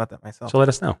curious about that myself. So let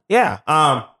us know. Yeah.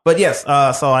 But yes,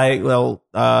 so I will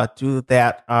do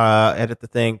that, edit the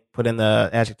thing, put in the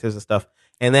adjectives and stuff,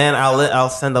 and then I'll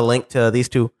send a link to these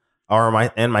two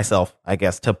myself, I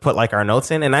guess, to put like our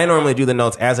notes in. And I normally do the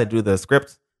notes as I do the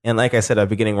scripts. And like I said, I've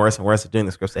been getting worse and worse at doing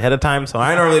the scripts ahead of time. So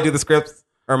I normally do the scripts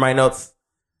or my notes,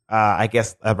 I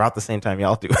guess about the same time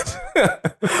y'all do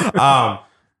it.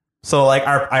 So like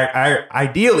our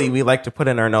ideally we like to put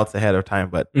in our notes ahead of time,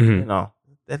 but you know,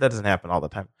 that doesn't happen all the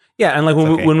time. Yeah, and like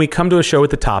when we come to a show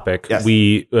with the topic, Yes.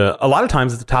 we a lot of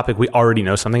times the topic we already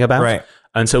know something about, Right.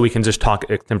 And so we can just talk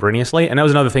extemporaneously. And that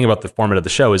was another thing about the format of the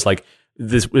show is like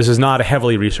this is not a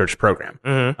heavily researched program,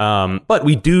 but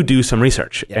we do some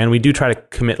research, and we do try to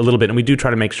commit a little bit, and we do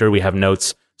try to make sure we have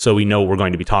notes so we know what we're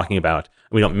going to be talking about.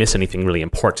 We don't miss anything really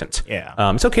important. Yeah.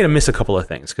 It's okay to miss a couple of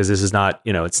things because this is not,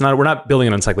 we're not building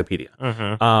an encyclopedia.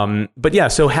 But yeah,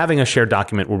 so having a shared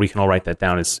document where we can all write that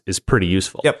down is pretty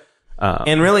useful. Yep.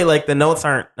 And really, like, the notes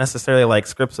aren't necessarily like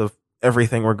scripts of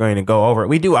everything we're going to go over.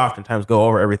 We do oftentimes go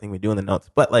over everything we do in the notes,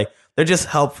 but like they're just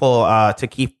helpful to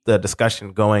keep the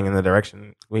discussion going in the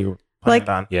direction we were planned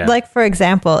on. Yeah. Like, for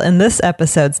example, in this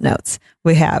episode's notes,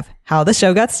 we have how the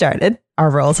show got started, our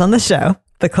roles on the show,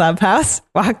 the clubhouse,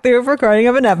 walkthrough of recording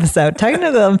of an episode,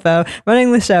 technical info,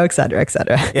 running the show, etc.,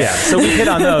 etc. Yeah, so we hit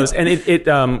on those, and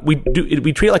we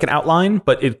treat it like an outline,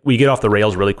 but we get off the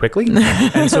rails really quickly,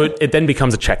 and so it then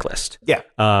becomes a checklist. Yeah.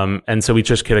 And so we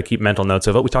just kind of keep mental notes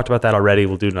of it. We talked about that already.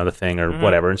 We'll do another thing or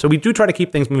whatever. And so we do try to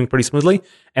keep things moving pretty smoothly.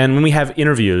 And when we have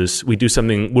interviews, we do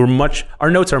something.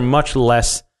 Our notes are much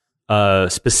less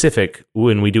specific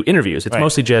when we do interviews. It's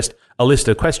mostly just a list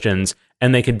of questions,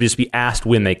 and they could just be asked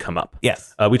when they come up.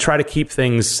 Yes. We try to keep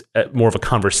things more of a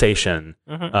conversation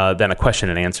than a question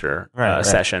and answer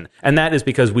session, and that is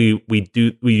because we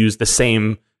use the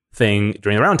same thing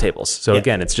during the roundtables. So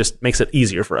again, it just makes it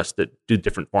easier for us to do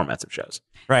different formats of shows.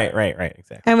 Right.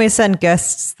 Exactly. And we send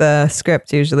guests the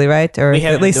script usually, right? Or We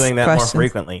have at been least doing that questions. more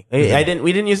frequently. We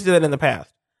didn't used to do that in the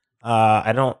past.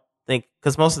 I don't think,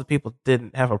 because most of the people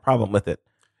didn't have a problem with it.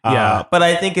 Yeah. But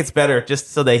I think it's better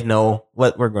just so they know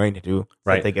what we're going to do. So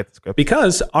Right. that they get the script.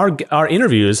 Because our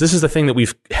interviews, this is the thing that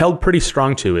we've held pretty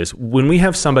strong to, is when we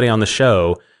have somebody on the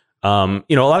show, a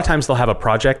lot of times they'll have a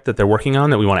project that they're working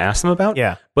on that we want to ask them about.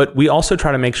 Yeah. But we also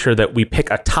try to make sure that we pick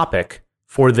a topic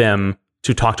for them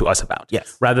to talk to us about.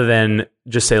 Yes. Rather than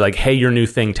just say like, hey, your new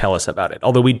thing, tell us about it.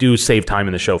 Although we do save time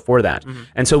in the show for that.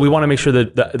 And so we want to make sure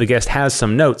that the guest has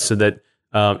some notes so that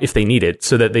if they need it,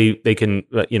 so that they can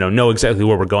know exactly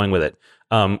where we're going with it.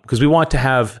 Because we want to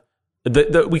have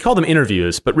we call them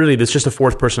interviews, but really there's just a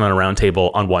fourth person on a round table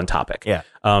on one topic. Yeah.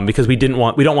 Because we don't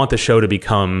want the show to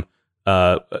become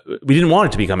we didn't want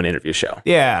it to become an interview show.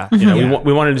 Yeah.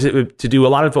 We wanted to do a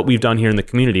lot of what we've done here in the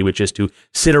community, which is to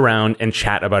sit around and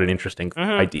chat about an interesting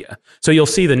idea. So you'll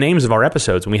see the names of our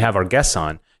episodes when we have our guests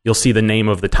on. You'll see the name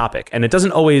of the topic, and it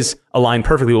doesn't always align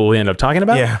perfectly with what we end up talking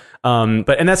about. Yeah. And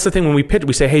that's the thing when we pitch,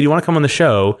 we say, hey, do you want to come on the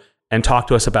show and talk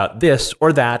to us about this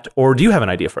or that, or do you have an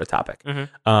idea for a topic?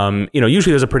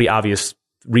 Usually there's a pretty obvious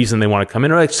reason they want to come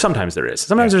in, or like sometimes there is,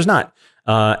 sometimes there's not.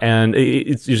 And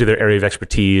it's usually their area of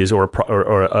expertise or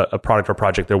a product or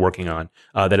project they're working on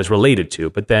that is related to.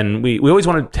 But then we always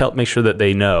want to make sure that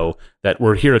they know that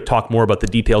we're here to talk more about the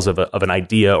details of an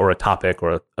idea or a topic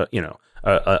or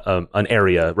an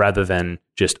area rather than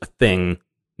just a thing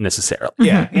necessarily.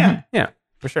 Yeah.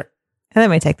 For sure. And then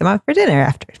we take them out for dinner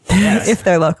after, if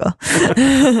they're local.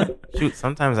 Shoot,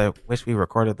 sometimes I wish we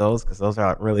recorded those because those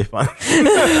are really fun.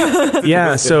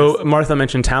 Yeah. So Martha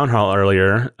mentioned Town Hall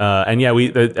earlier, and yeah,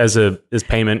 we as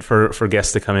payment for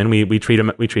guests to come in, we treat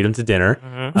them to dinner.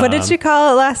 Mm-hmm. What did you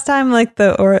call it last time? Like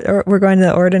we're going to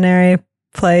the ordinary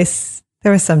place.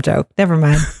 There was some joke. Never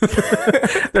mind.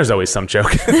 There's always some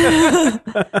joke.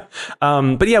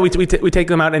 But yeah, we take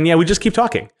them out and yeah, we just keep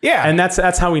talking. Yeah. And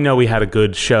that's how we know we had a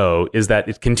good show, is that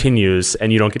it continues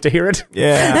and you don't get to hear it.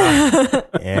 Yeah.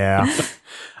 Yeah.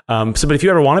 But if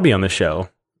you ever want to be on the show,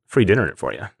 free dinner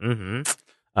for you. Mm-hmm.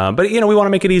 But we want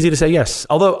to make it easy to say yes.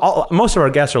 Although most of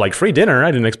our guests are like, free dinner? I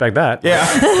didn't expect that.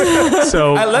 Yeah.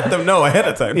 So I let them know ahead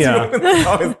of time.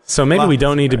 Yeah. So maybe we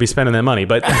don't need to be spending that money,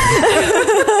 but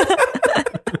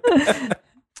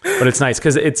but it's nice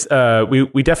because it's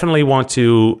we definitely want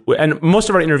to, and most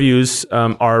of our interviews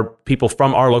are people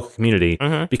from our local community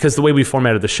because the way we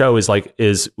formatted the show is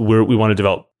we want to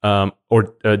develop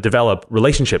develop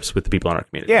relationships with the people in our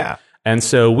community. Yeah. And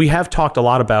so we have talked a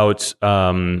lot about,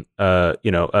 doing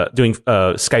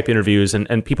Skype interviews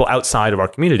and people outside of our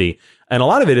community. And a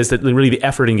lot of it is that really the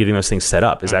effort in getting those things set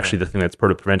up is actually the thing that's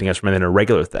part of preventing us from doing a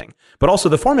regular thing. But also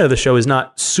the format of the show is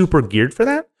not super geared for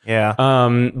that. Yeah.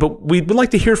 But we would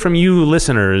like to hear from you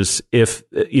listeners if,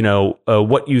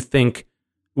 what you think,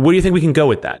 where do you think we can go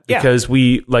with that? Because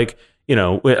we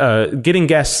getting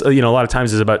guests, a lot of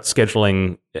times is about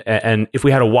scheduling. And if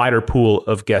we had a wider pool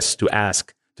of guests to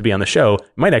ask to be on the show,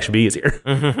 it might actually be easier.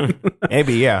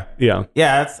 Maybe, yeah. Yeah.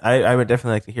 Yeah, I would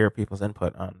definitely like to hear people's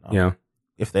input on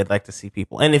if they'd like to see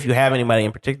people. And if you have anybody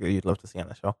in particular you'd love to see on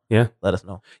the show, let us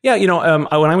know. Yeah, when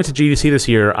I went to GDC this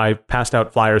year, I passed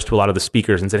out flyers to a lot of the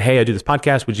speakers and said, hey, I do this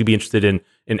podcast. Would you be interested in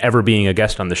ever being a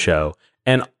guest on the show?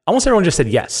 And almost everyone just said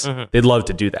yes. They'd love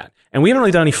to do that. And we haven't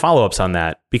really done any follow-ups on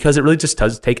that because it really just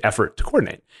does take effort to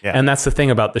coordinate. Yeah. And that's the thing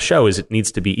about the show is it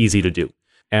needs to be easy to do.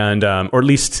 And or at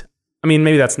least, I mean,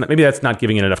 maybe that's not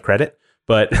giving it enough credit,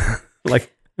 but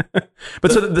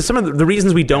but so some of the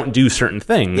reasons we don't do certain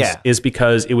things is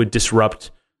because it would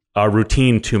disrupt our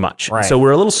routine too much. Right. So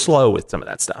we're a little slow with some of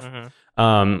that stuff.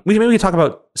 We talk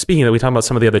about, speaking of that, we talk about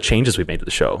some of the other changes we've made to the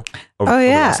show over the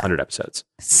last 100 episodes.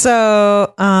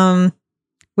 So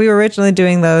we were originally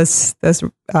doing those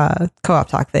co-op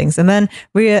talk things, and then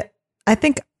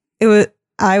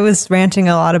I was ranting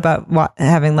a lot about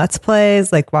having Let's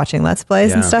Plays, like watching Let's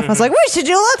Plays and stuff. I was like, we should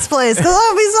do Let's Plays because that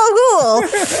would be so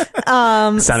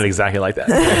cool. It sounded exactly like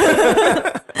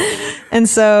that. And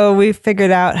so we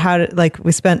figured out how to,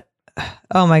 we spent,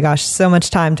 oh my gosh, so much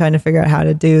time trying to figure out how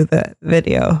to do the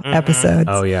video episodes.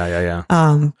 Oh, yeah.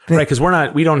 Right, because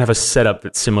we don't have a setup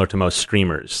that's similar to most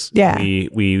streamers. Yeah.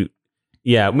 We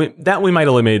might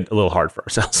have made a little hard for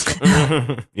ourselves.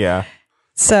 Yeah.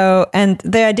 So, and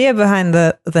the idea behind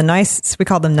the nice, we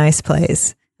call them nice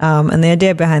plays. And the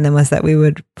idea behind them was that we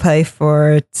would play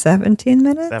for 17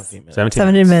 minutes.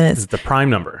 17 minutes. Is the prime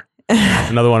number.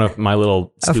 Another one of my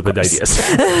little stupid ideas.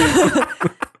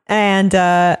 and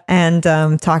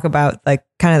talk about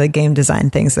kind of the game design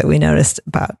things that we noticed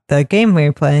about the game we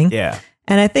were playing. Yeah.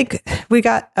 And I think we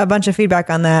got a bunch of feedback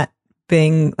on that.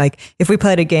 Being if we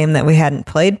played a game that we hadn't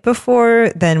played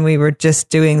before, then we were just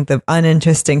doing the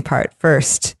uninteresting part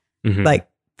first,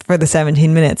 for the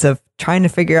 17 minutes of trying to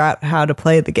figure out how to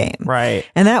play the game. Right.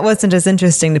 And that wasn't as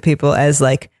interesting to people as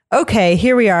okay,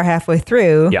 here we are halfway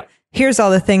through. Yeah. Here's all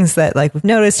the things that we've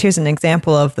noticed. Here's an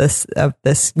example of this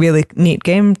really neat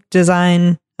game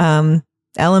design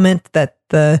element that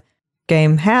the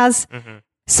game has.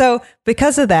 So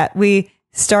because of that, we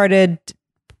started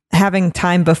having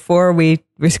time before we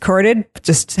recorded,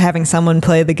 just having someone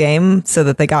play the game so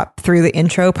that they got through the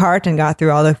intro part and got through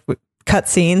all the cut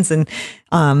scenes and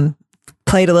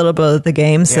played a little bit of the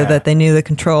game so that they knew the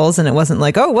controls, and it wasn't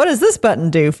what does this button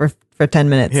do for 10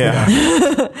 minutes? Yeah.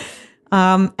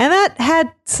 And that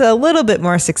had a little bit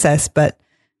more success, but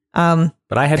I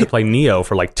had to play Neo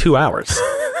for 2 hours.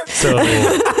 So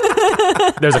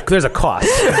there's a cost.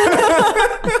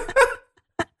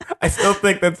 I still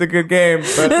think that's a good game,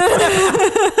 but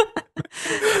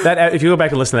that if you go back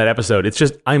and listen to that episode, it's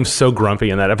just I'm so grumpy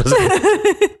in that episode.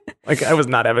 I was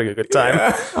not having a good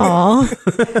time. Aw.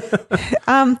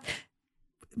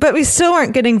 But we still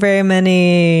weren't getting very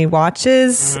many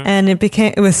watches, and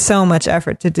it was so much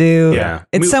effort to do. Yeah.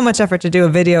 It's so much effort to do a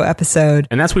video episode.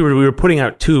 And that's we were putting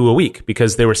out 2 a week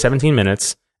because they were 17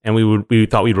 minutes, and we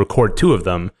thought we'd record 2 of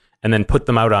them and then put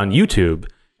them out on YouTube.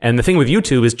 And the thing with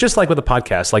YouTube is just like with a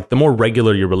podcast, the more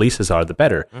regular your releases are, the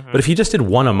better. But if you just did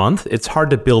 1 a month, it's hard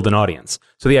to build an audience.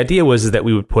 So the idea was that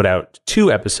we would put out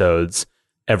 2 episodes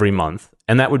every month,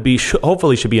 and that would be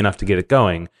hopefully should be enough to get it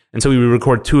going. And so we would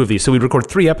record 2 of these. So we'd record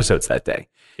 3 episodes that day,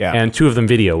 and 2 of them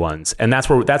video ones. And that's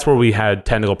where we had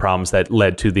technical problems that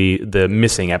led to the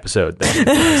missing episode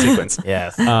sequence.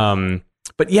 Yes.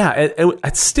 But yeah,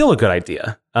 it's still a good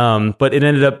idea. But it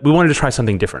ended up, we wanted to try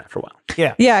something different after a while.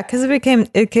 Yeah. Yeah, because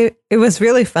it was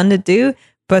really fun to do,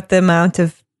 but the amount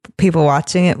of people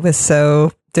watching it was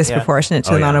so disproportionate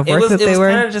to the amount of work that they were doing. It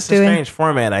was kind of just a strange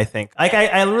format, I think.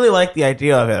 I really like the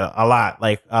idea of it a lot.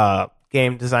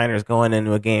 Game designers going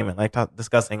into a game and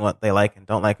discussing what they like and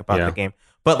don't like about the game.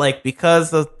 But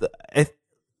because of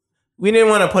we didn't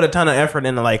want to put a ton of effort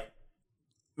into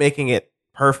making it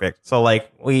perfect. So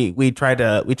we tried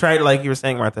like you were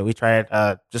saying, Martha, we tried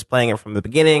just playing it from the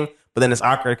beginning, but then it's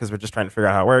awkward because we're just trying to figure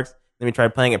out how it works. Then we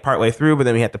tried playing it partway through, but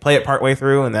then we had to play it partway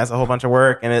through, and that's a whole bunch of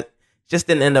work, and it just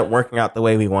didn't end up working out the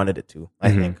way we wanted it to,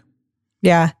 I think.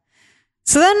 Yeah.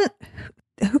 So then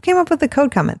who came up with the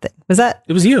code comment thing? Was that?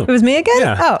 It was you. It was me again?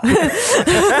 Yeah.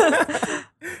 Oh.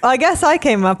 I guess I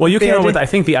came up with Well, you came up with, I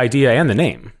think, the idea and the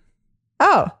name.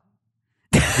 Oh.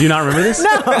 Do you not remember this?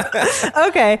 No.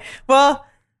 Okay. Well,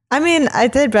 I mean, I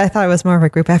did, but I thought it was more of a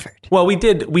group effort. Well, we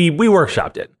did. We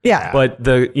workshopped it. Yeah. But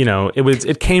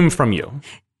it came from you.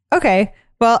 Okay.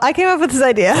 Well, I came up with this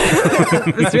idea.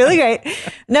 It was really great.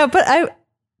 No, but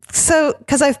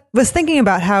because I was thinking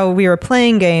about how we were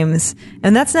playing games,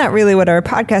 and that's not really what our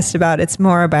podcast is about. It's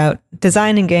more about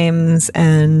designing games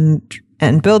and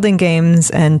building games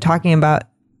and talking about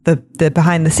the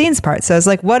behind the scenes part. So I was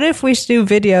like, what if we should do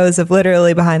videos of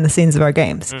literally behind the scenes of our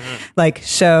games? Like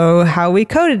show how we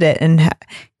coded it. And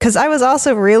because I was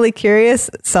also really curious,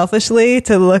 selfishly,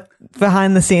 to look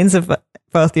behind the scenes of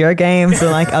both your games and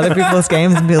like other people's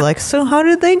games and be like, so how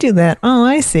did they do that? Oh,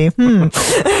 I see.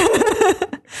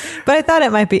 But I thought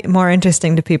it might be more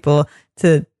interesting to people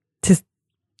to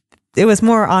it was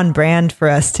more on brand for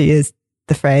us to use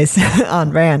the phrase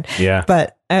on brand. Yeah.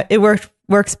 But it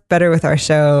works better with our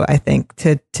show, I think,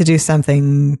 to do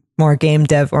something more game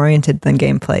dev oriented than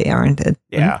gameplay oriented.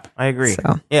 Yeah, I agree.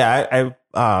 So. Yeah,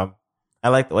 I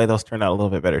like the way those turned out a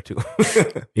little bit better too.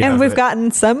 And we've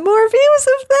gotten some more views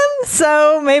of them,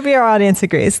 so maybe our audience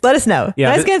agrees. Let us know.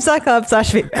 Yeah,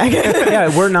 nicegames.club/feedback.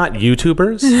 Yeah, we're not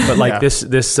YouTubers, but like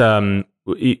this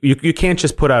you can't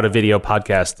just put out a video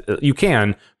podcast. You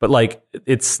can, but like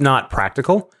it's not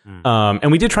practical.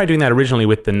 And we did try doing that originally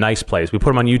with the Nice Plays. We put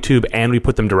them on YouTube and we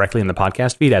put them directly in the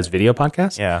podcast feed as video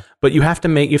podcasts. Yeah. But you have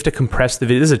to compress the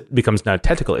video. Becomes now a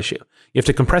technical issue. You have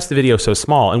to compress the video so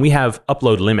small, and we have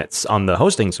upload limits on the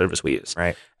hosting service we use.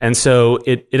 Right. And so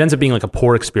it ends up being like a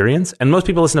poor experience. And most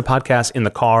people listen to podcasts in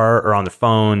the car or on their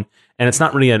phone. And it's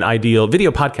not really an ideal. Video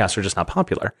podcasts are just not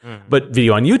popular, but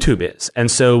video on YouTube is.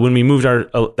 And so when we moved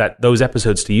those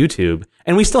episodes to YouTube,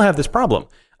 and we still have this problem,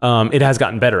 it has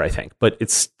gotten better, I think, but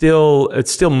it's still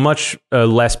much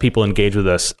less people engage with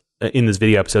us in these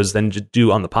video episodes than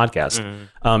do on the podcast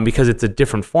because it's a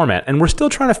different format, and we're still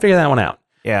trying to figure that one out.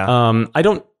 Yeah. I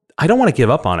don't want to give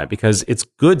up on it because it's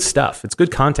good stuff. It's good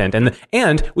content,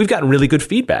 and we've gotten really good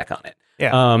feedback on it.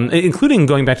 Yeah. Including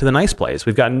going back to the Nice Plays.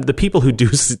 We've gotten the people who do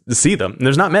see them. And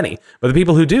there's not many, but the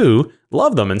people who do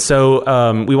love them. And so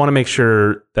we want to make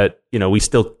sure that, we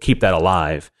still keep that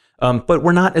alive. But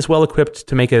we're not as well equipped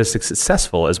to make it as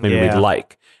successful as maybe we'd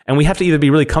like. And we have to either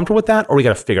be really comfortable with that or we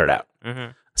got to figure it out.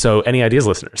 So any ideas,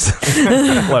 listeners,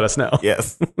 let us know.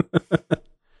 Yes.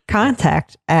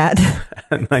 Contact at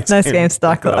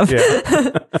nicegames.club.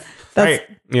 Yeah. Right.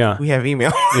 Yeah. We have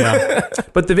email. Yeah.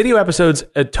 But the video episodes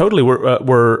totally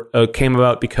came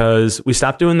about because we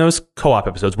stopped doing those co-op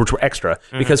episodes, which were extra.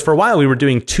 Because for a while we were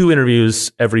doing 2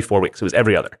 interviews every 4 weeks. It was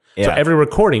every other. Yeah. So every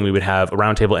recording we would have a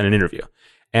roundtable and an interview.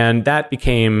 And that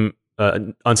became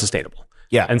unsustainable.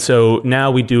 Yeah. And so now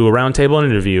we do a roundtable and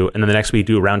an interview, and then the next week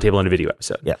do a roundtable and a video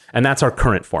episode. Yeah. And that's our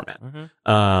current format.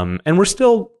 And we're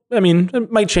still,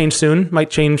 it might change soon, might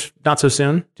change not so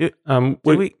soon.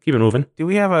 We keep it moving. Do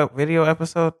we have a video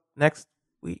episode next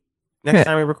week? Next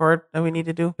time we record that we need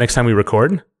to do? Next time we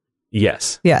record?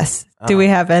 Yes. Yes. Do we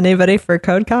have anybody for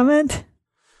code comment?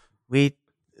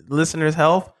 Listeners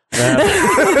help?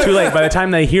 Too late. By the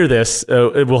time they hear this,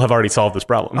 we'll have already solved this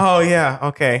problem. Oh, yeah.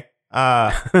 Okay.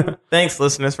 Thanks,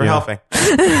 listeners, for helping.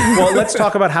 Well, let's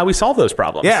talk about how we solve those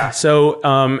problems. Yeah.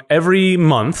 So every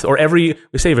month, we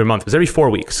say every month, but it's every 4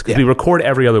 weeks because we record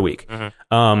every other week.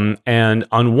 And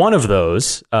on one of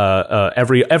those,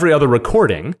 every other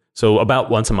recording, so about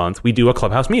once a month, we do a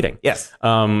Clubhouse meeting. Yes.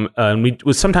 And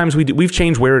we've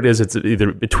changed where it is. It's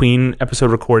either between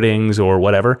episode recordings or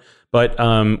whatever. But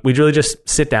we really just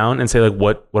sit down and say, like,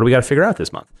 what do we got to figure out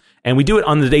this month? And we do it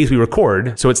on the days we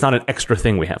record, so it's not an extra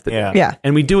thing we have to do. Yeah.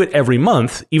 And we do it every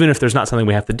month, even if there's not something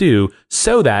we have to do,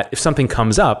 so that if something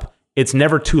comes up, it's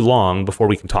never too long before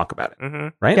we can talk about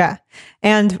it. Right? Yeah.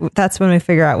 And that's when we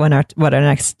figure out what our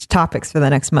next topics for the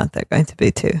next month are going to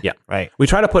be too. Yeah. Right. We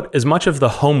try to put as much of the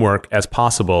homework as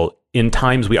possible in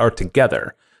times we are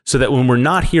together, so that when we're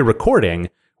not here recording,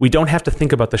 we don't have to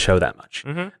think about the show that much.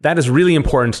 That is really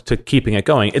important to keeping it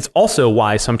going. It's also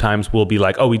why sometimes we'll be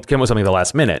like, we came up with something at the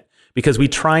last minute, because we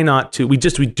try not to, we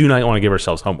do not want to give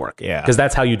ourselves homework. Yeah. Because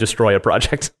that's how you destroy a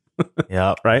project.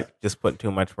 Yeah. Right? Just putting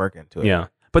too much work into it. Yeah.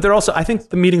 But they're also, I think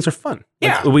the meetings are fun.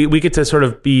 Yeah. We get to sort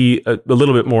of be a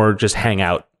little bit more just hang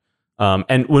out.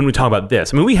 And when we talk about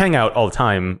this, we hang out all the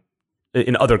time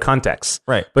in other contexts.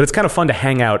 Right. But it's kind of fun to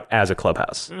hang out as a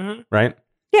Clubhouse. Right?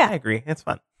 Yeah. I agree. It's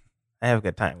fun. I have a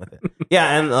good time with it.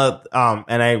 Yeah,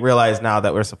 and I realize now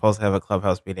that we're supposed to have a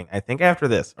Clubhouse meeting. I think after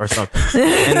this or something,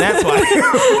 and that's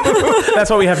why. That's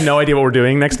why we have no idea what we're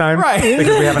doing next time, right?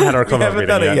 Because we haven't had our Clubhouse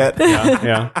meeting yet.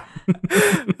 Yeah.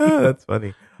 Oh, that's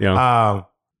funny. Yeah.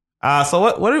 So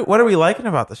what are we liking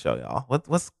about the show, y'all?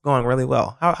 What's going really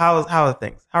well? How are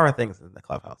things? How are things in the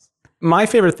Clubhouse? My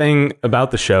favorite thing about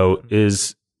the show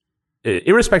is,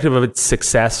 irrespective of its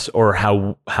success or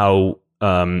how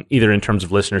either in terms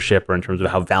of listenership or in terms of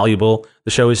how valuable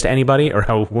the show is to anybody or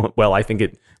how well I think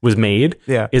it was made,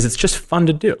 is it's just fun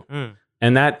to do.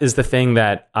 And that is the thing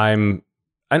that I'm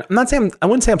not saying, I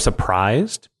wouldn't say I'm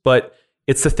surprised, but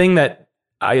it's the thing that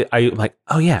I like,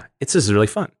 oh yeah, this is really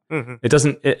fun. It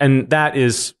doesn't, and that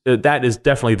is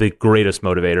definitely the greatest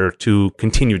motivator to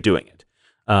continue doing it.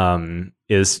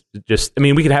 Is just, I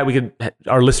mean,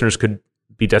 our listeners could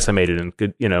be decimated and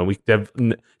could,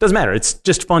 doesn't matter. It's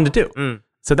just fun to do.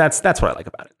 So that's what I like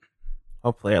about it.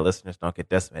 Hopefully our listeners don't get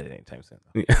decimated anytime soon.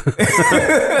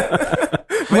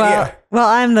 Well,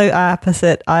 I'm the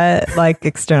opposite. I like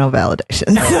external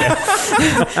validation.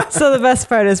 So the best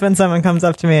part is when someone comes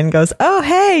up to me and goes, "Oh,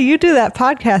 hey, you do that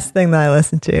podcast thing that I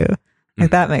listen to."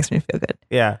 Like that makes me feel good.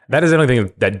 Yeah. That is the only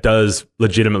thing that does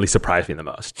legitimately surprise me the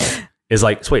most. Is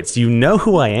like, so wait, do you know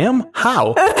who I am?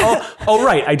 How? Oh,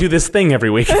 right. I do this thing every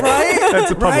week. Right?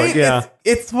 That's a public, right? yeah.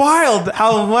 It's wild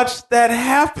how much that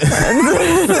happens.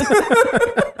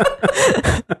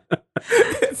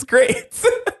 It's great.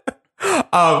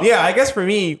 Yeah, I guess for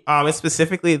me, it's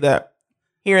specifically that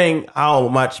hearing how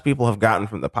much people have gotten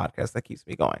from the podcast that keeps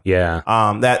me going. Yeah.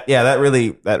 That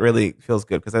really feels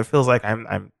good because it feels like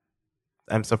I'm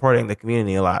supporting the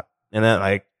community a lot, and that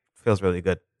like feels really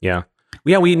good. Yeah.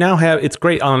 Yeah, we now have, it's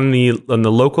great on the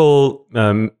local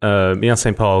Beyond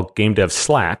St. Paul Game Dev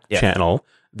Slack channel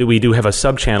that we do have a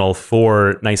sub channel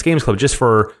for Nice Games Club just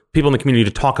for people in the community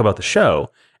to talk about the show.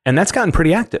 And that's gotten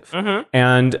pretty active.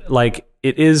 And like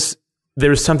there's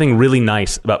something really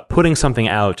nice about putting something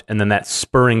out and then that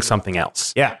spurring something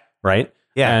else. Yeah. Right?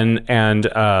 Yeah.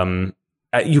 And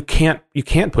you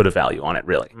can't put a value on it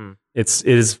really.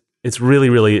 It's really,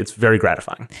 really, it's very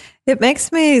gratifying. It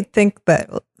makes me think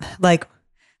that, like,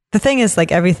 the thing is,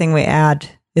 like, everything we add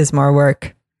is more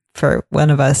work for one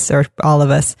of us or all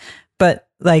of us. But,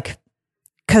 like,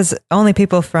 because only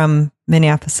people from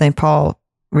Minneapolis, St. Paul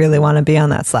really want to be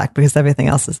on that Slack because everything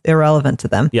else is irrelevant to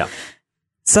them. Yeah.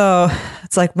 So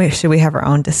it's like, should we have our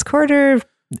own Discord or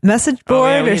message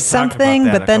board or something?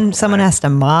 But then someone has to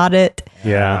mod it.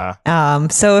 Yeah.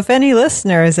 So if any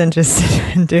listener is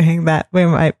interested in doing that, we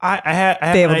might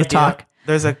be able to talk.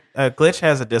 There's a Glitch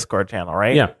has a Discord channel,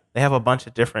 right? Yeah. They have a bunch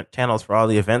of different channels for all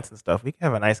the events and stuff. We could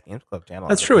have a Nice Games Club channel.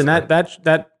 That's true. Discord.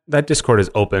 And that Discord is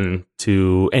open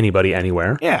to anybody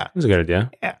anywhere. Yeah. It's a good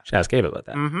idea. Yeah. Should ask Ava about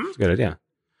that. It's a good idea.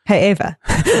 Hey, Ava.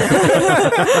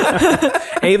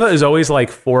 Ava is always like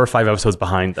 4 or 5 episodes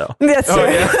behind, though. That's true.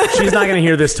 Yeah. She's not going to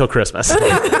hear this till Christmas.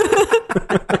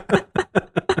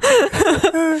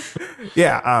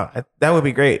 Yeah, that would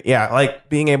be great. Yeah, like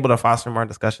being able to foster more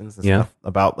discussions and stuff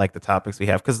about like the topics we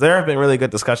have, because there have been really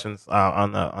good discussions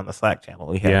on the Slack channel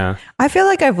we have. Yeah, I feel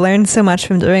like I've learned so much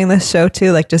from doing this show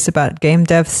too, like just about game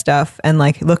dev stuff and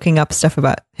like looking up stuff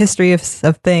about history of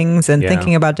things and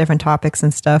thinking about different topics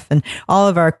and stuff, and all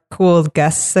of our cool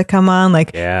guests that come on,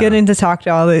 like getting to talk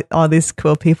to all these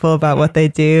cool people about what they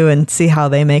do and see how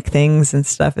they make things and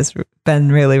stuff has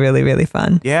been really, really, really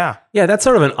fun. Yeah. Yeah, that's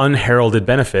sort of an unheralded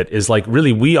benefit is like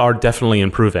really we are definitely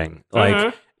improving.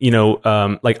 Like,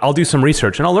 like I'll do some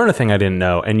research and I'll learn a thing I didn't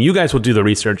know, and you guys will do the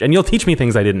research and you'll teach me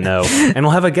things I didn't know, and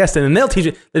we'll have a guest and they'll teach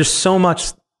it. There's so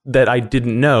much that I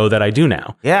didn't know that I do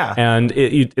now. Yeah. And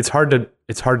it's hard to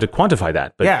quantify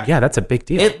that, but yeah, that's a big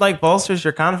deal. It like bolsters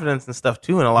your confidence and stuff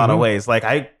too in a lot of ways. Like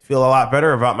I feel a lot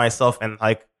better about myself and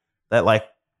like that, like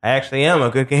I actually am a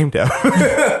good game dev.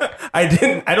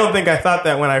 I don't think I thought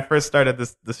that when I first started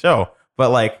the show, but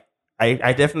like I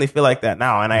definitely feel like that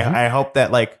now, and I hope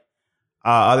that like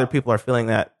other people are feeling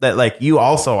that like you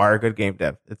also are a good game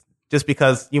dev. It's just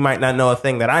because you might not know a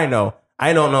thing that I know,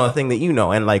 I don't know a thing that you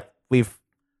know, and like we've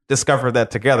discovered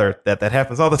that together that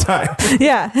happens all the time.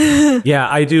 Yeah. Yeah,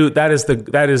 I do. That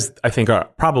is I think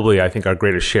our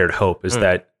greatest shared hope is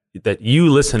that you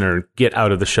listener get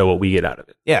out of the show what we get out of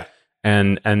it. Yeah.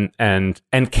 And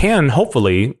can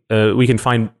hopefully we can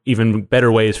find even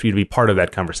better ways for you to be part of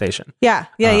that conversation. Yeah.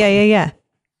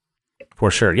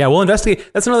 For sure. Yeah, we'll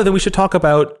investigate. That's another thing we should talk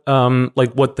about,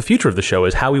 like what the future of the show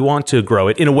is, how we want to grow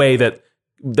it in a way that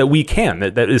we can,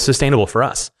 that is sustainable for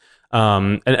us.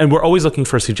 And we're always looking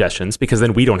for suggestions because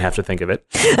then we don't have to think of it.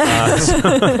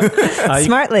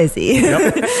 Smart lazy.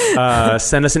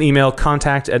 Send us an email,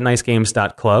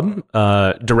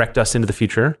 contact@nicegames.club. Direct us into the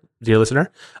future, dear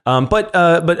listener. But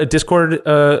a Discord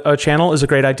channel is a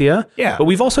great idea. Yeah. But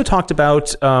we've also talked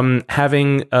about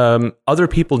having other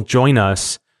people join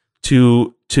us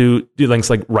to do things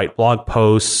like write blog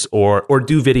posts or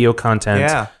do video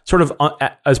content, sort of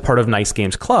as part of Nice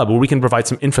Games Club, where we can provide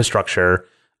some infrastructure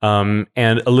and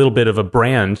a little bit of a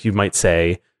brand, you might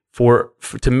say,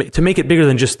 to make it bigger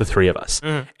than just the three of us.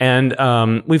 And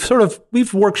we've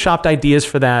workshopped ideas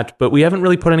for that, but we haven't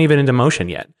really put any of it into motion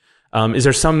yet. Is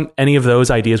there any of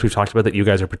those ideas we've talked about that you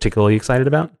guys are particularly excited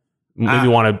about? Maybe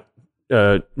want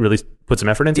to really put some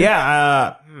effort into?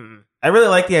 Yeah. I really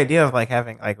like the idea of like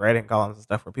having like writing columns and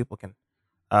stuff where people can,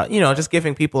 just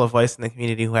giving people a voice in the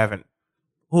community who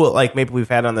like maybe we've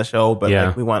had on the show, but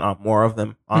like we want more of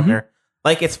them on there.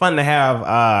 Like it's fun to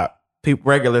have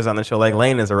regulars on the show. Like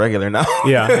Lane is a regular now.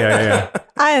 Yeah.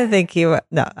 I think no,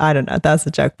 I don't know. That was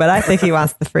a joke, but I think he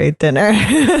wants the free dinner.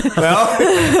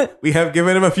 Well, we have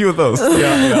given him a few of those.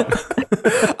 Yeah.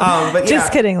 But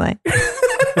just kidding, Lane.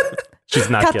 She's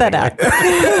not Cut kidding. that out.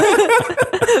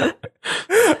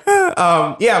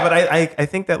 But I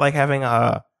think that like having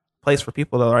a place for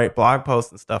people to write blog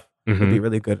posts and stuff would be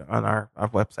really good on our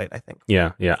website, I think.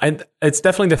 Yeah. And it's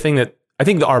definitely the thing that I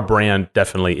think our brand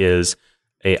definitely is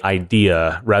a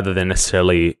idea rather than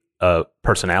necessarily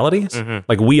personalities.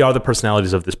 Like we are the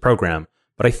personalities of this program,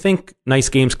 but I think Nice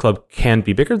Games Club can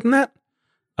be bigger than that.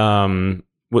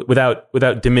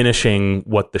 Without diminishing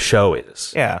what the show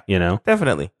is. Yeah.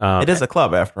 Definitely. It is a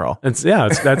club after all. That's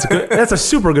good. That's a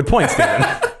super good point, Stephen.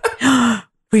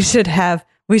 We should have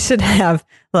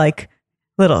like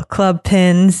little club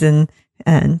pins and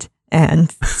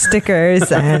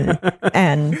stickers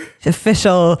and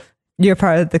official you're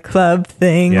part of the club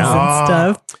things and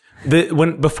stuff.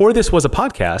 Before this was a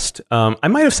podcast, I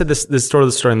might have said this sort of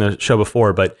the story in the show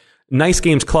before, but Nice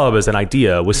Games Club as an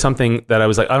idea was something that I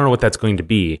was like, I don't know what that's going to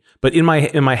be. But in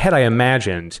my head, I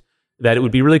imagined that it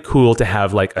would be really cool to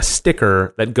have like a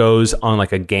sticker that goes on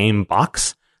like a game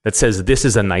box that says, "This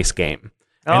is a nice game."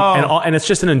 And it's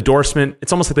just an endorsement.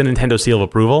 It's almost like the Nintendo seal of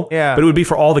approval. Yeah. But it would be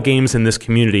for all the games in this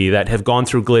community that have gone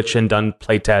through Glitch and done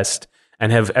playtest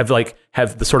and have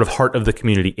the sort of heart of the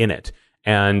community in it.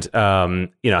 And,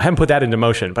 haven't put that into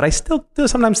motion, but I still do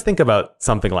sometimes think about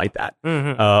something like that,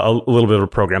 a little bit of a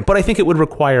program, but I think it would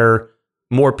require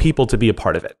more people to be a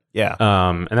part of it. Yeah.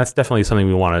 And that's definitely something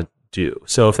we want to do.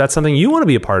 So if that's something you want to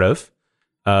be a part of,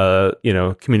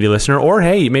 community listener, or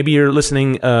hey, maybe you're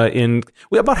listening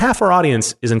about half our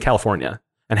audience is in California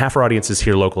and half our audience is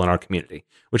here local in our community,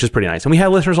 which is pretty nice. And we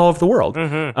have listeners all over the world.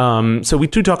 So we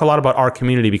do talk a lot about our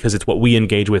community because it's what we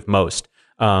engage with most.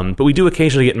 But we do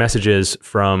occasionally get messages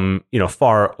from,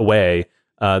 far away,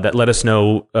 that let us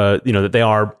know, that they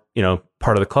are,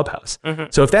 part of the clubhouse.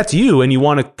 So if that's you and you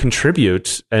want to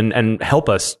contribute and help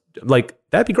us, like,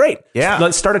 that'd be great. Yeah.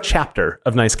 Let's start a chapter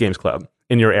of Nice Games Club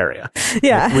in your area.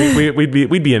 Yeah. We'd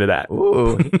be into that.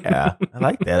 Ooh, yeah. I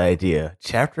like that idea.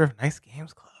 Chapter of Nice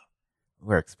Games Club.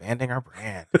 We're expanding our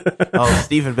brand.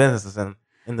 Stephen Business is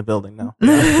in the building now.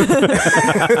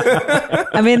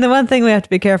 I mean, the one thing we have to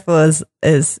be careful is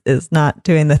not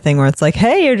doing the thing where it's like,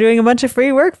 hey, you're doing a bunch of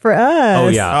free work for us. Oh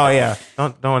yeah.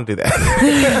 Don't want to do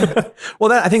that.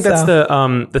 Well, I think that's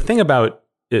the thing about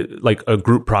like a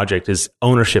group project is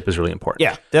ownership is really important.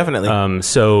 Yeah, definitely.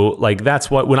 So like that's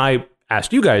what when I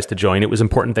asked you guys to join, it was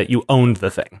important that you owned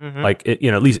the thing, like at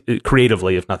least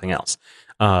creatively, if nothing else.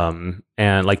 And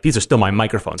like these are still my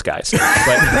microphones, guys. But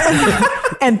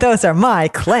and those are my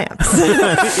clamps.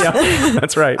 Yeah,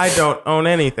 that's right. I don't own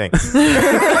anything.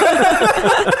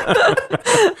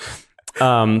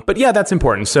 But yeah, that's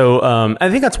important. So I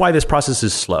think that's why this process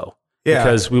is slow. Yeah.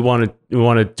 Because we want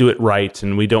to do it right,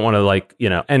 and we don't want to like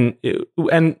and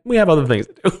we have other things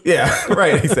to do. Yeah.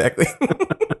 Right. Exactly.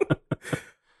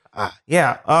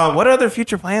 What other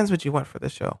future plans would you want for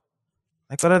this show?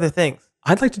 Like what other things?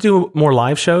 I'd like to do more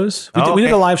live shows. We did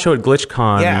a live show at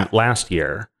GlitchCon last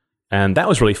year, and that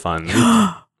was really fun.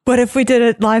 What if we did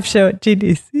a live show at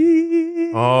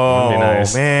GDC? Oh, that'd be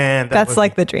nice. Man. That's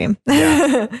like the dream.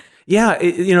 Yeah.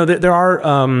 There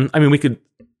are,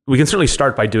 we can certainly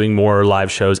start by doing more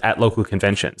live shows at local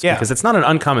conventions because it's not an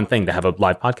uncommon thing to have a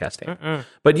live podcasting.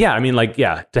 But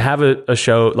yeah, to have a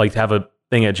show, like to have a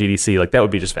thing at GDC, like that would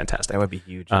be just fantastic. That would be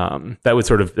huge. That would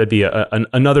that'd be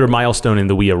another milestone in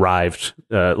the We Arrived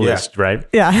list, right?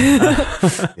 Yeah.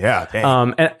 Yeah.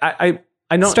 Dang. And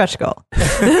I know. Stretch goal.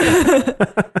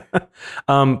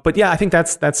 But yeah, I think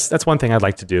that's one thing I'd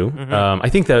like to do. I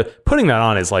think that putting that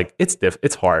on is like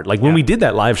it's hard. Like when we did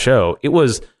that live show, it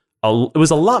was a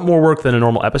lot more work than a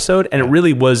normal episode, and it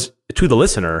really was, to the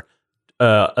listener,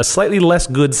 a slightly less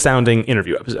good sounding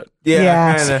interview episode.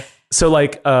 Yeah. Kinda. So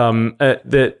like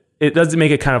it does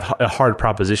make it kind of a hard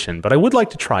proposition, but I would like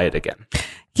to try it again.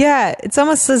 Yeah, it's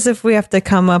almost as if we have to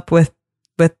come up with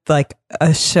like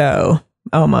a show,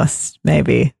 almost,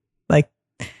 maybe like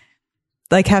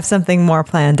have something more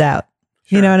planned out.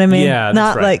 Sure. You know what I mean? Yeah,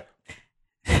 not right.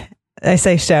 Like I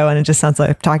say show and it just sounds like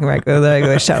I'm talking about the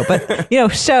regular show, but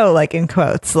show like in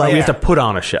quotes, like we have to put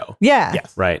on a show. Yeah.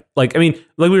 Yes. Right. Like, I mean,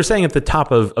 like we were saying at the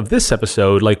top of this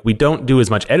episode, like we don't do as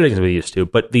much editing as we used to,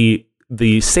 but the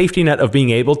safety net of being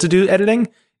able to do editing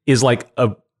is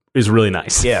is really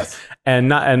nice. Yes.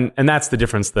 And that's the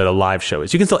difference that a live show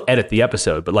is. You can still edit the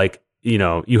episode, but like,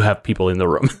 you have people in the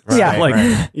room. Right, yeah.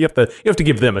 Like you have to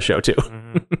give them a show too.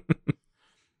 Mm-hmm.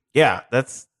 Yeah,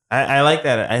 I like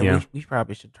that. We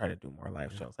probably should try to do more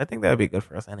live shows. I think that would be good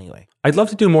for us anyway. I'd love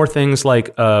to do more things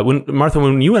like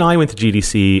when you and I went to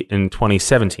GDC in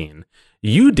 2017,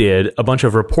 you did a bunch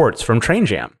of reports from Train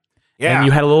Jam. Yeah. And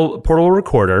you had a little portable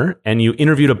recorder and you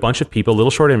interviewed a bunch of people,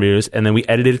 little short interviews, and then we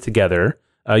edited it together.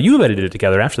 You edited it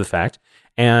together after the fact.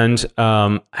 And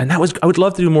that was, I would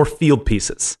love to do more field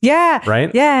pieces. Yeah.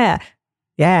 Right? Yeah.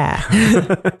 Yeah.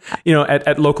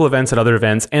 At local events, at other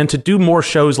events, and to do more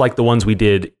shows like the ones we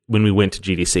did when we went to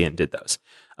GDC and did those.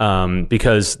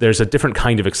 Because there's a different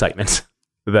kind of excitement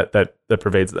that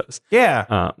pervades those.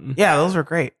 Yeah. Yeah, those are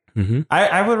great. Mm-hmm.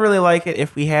 I would really like it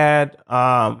if we had,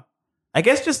 I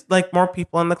guess just like more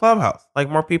people in the clubhouse, like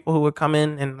more people who would come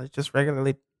in and just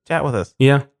regularly chat with us.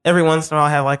 Yeah. Every once in a while,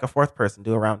 have like a fourth person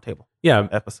do a roundtable. Yeah.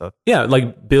 Episode. Yeah.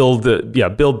 Like build the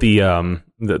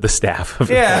staff.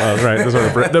 Yeah.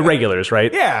 Right. The regulars.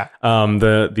 Right. Yeah.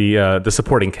 The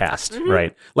supporting cast. Mm-hmm.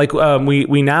 Right. Like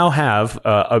we now have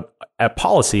at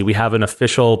Policy we have an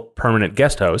official permanent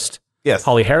guest host. Yes.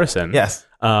 Holly Harrison. Yes.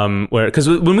 Because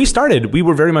when we started, we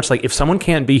were very much like, if someone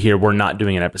can't be here, we're not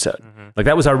doing an episode. Mm-hmm. Like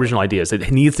that was our original idea. Is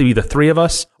it needs to be the three of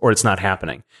us, or it's not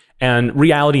happening. And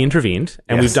reality intervened,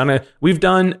 and yes. we've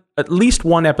done at least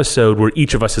one episode where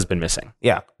each of us has been missing.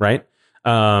 Yeah. Right.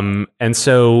 And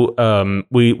so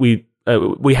we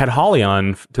had Holly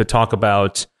on to talk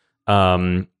about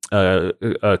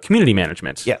community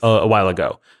management. Yes. A while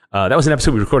ago. That was an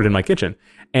episode we recorded in my kitchen.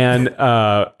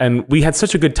 And we had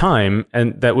such a good time,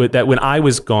 and that when I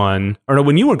was gone, or no,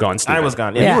 when you were gone, Stephen, I was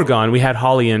gone. Yeah. When you were gone, we had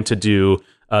Holly in to do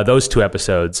those two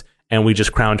episodes, and we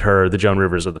just crowned her the Joan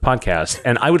Rivers of the podcast.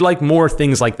 And I would like more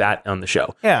things like that on the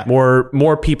show. Yeah,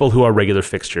 more people who are regular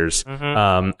fixtures,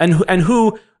 mm-hmm. And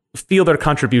who feel their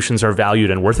contributions are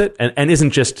valued and worth it, and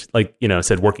isn't just like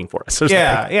said working for us.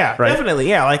 Yeah, right? Definitely.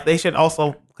 Yeah, like they should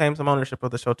also claim some ownership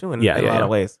of the show too in a lot of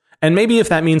ways. And maybe if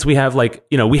that means we have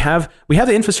we have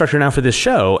the infrastructure now for this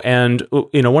show, and one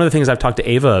of the things I've talked to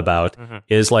Ava about mm-hmm.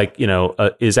 is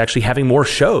is actually having more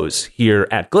shows here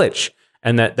at Glitch,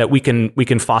 and that we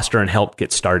can foster and help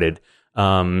get started.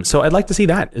 So I'd like to see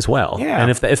that as well. Yeah.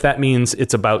 And if that means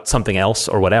it's about something else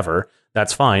or whatever,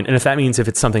 that's fine. And if that means if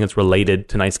it's something that's related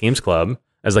to Nice Games Club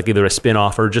as like either a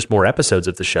spin-off or just more episodes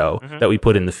of the show mm-hmm. that we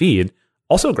put in the feed,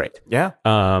 also great. Yeah.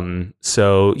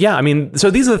 So yeah, I mean, so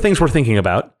these are the things we're thinking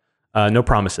about. No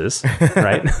promises,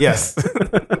 right? Yes.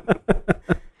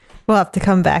 We'll have to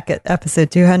come back at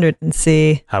episode 200 and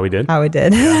see how we did.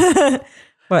 Yeah.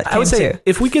 What I would say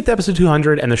if we get to episode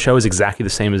 200 and the show is exactly the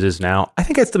same as it is now, I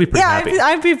think I'd still be pretty happy.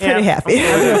 I'd be pretty happy.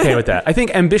 I'd be okay with that. I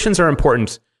think ambitions are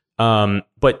important,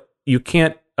 but you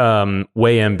can't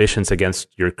weigh ambitions against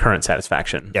your current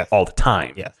satisfaction all the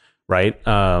time. Yes. Right?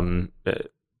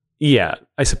 Yeah,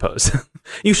 I suppose.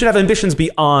 You should have ambitions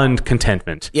beyond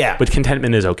contentment. Yeah. But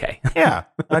contentment is okay. Yeah,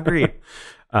 agreed.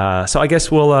 So I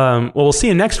guess we'll see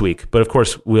you next week. But of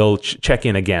course, we'll check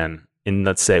in again. And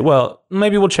let's say,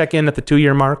 maybe we'll check in at the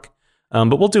 2-year mark.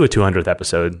 But we'll do a 200th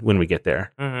episode when we get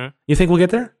there. Mm-hmm. You think we'll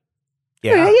get there?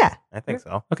 Yeah. I think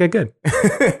so. Okay, good.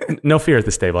 No fear at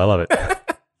this table. I love it.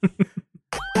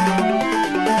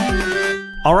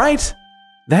 All right.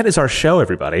 That is our show,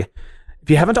 everybody. If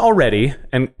you haven't already,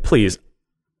 and please,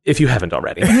 if you haven't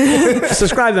already,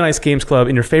 subscribe to the Nice Games Club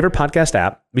in your favorite podcast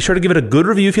app. Be sure to give it a good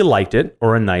review if you liked it,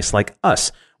 or a nice like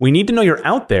us. We need to know you're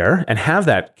out there and have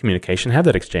that communication, have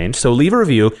that exchange. So leave a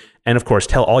review And of course,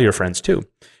 tell all your friends too.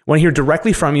 Want to hear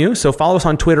directly from you? So follow us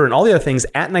on Twitter and all the other things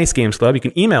at Nice Games Club. You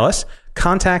can email us,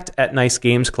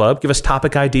 contact@nicegamesclub. Give us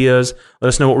topic ideas. Let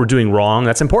us know what we're doing wrong.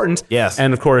 That's important. Yes.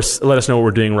 And of course, let us know what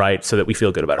we're doing right so that we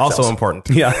feel good about ourselves. Also important.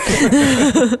 Yeah.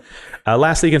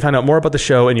 Lastly, you can find out more about the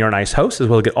show and You're Nice Host, as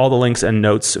well as get all the links and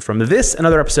notes from this and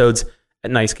other episodes at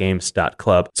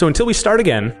nicegames.club. So until we start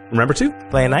again, remember to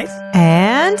play nice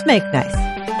and make nice.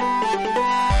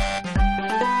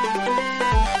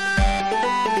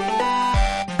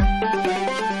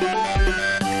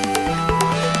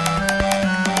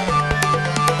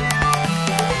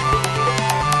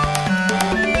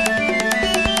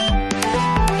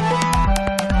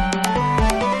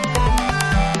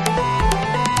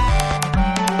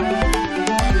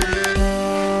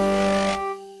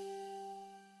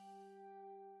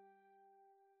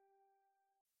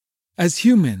 As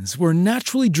humans, we're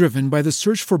naturally driven by the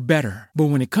search for better. But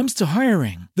when it comes to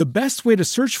hiring, the best way to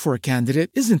search for a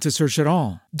candidate isn't to search at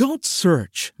all. Don't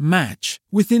search, match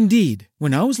with Indeed.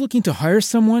 When I was looking to hire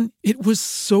someone, it was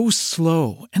so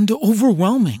slow and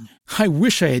overwhelming. I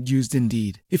wish I had used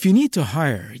Indeed. If you need to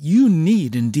hire, you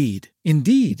need Indeed.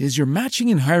 Indeed is your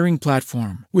matching and hiring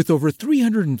platform with over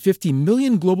 350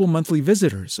 million global monthly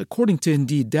visitors, according to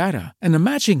Indeed data, and a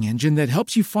matching engine that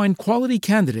helps you find quality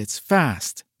candidates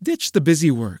fast. Ditch the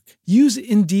busy work. Use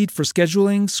Indeed for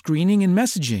scheduling, screening, and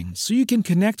messaging so you can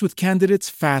connect with candidates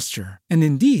faster. And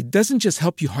Indeed doesn't just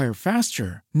help you hire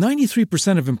faster.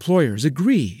 93% of employers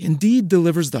agree Indeed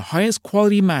delivers the highest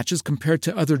quality matches compared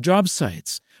to other job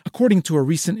sites, according to a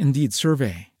recent Indeed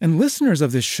survey. And listeners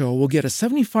of this show will get a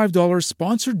 $75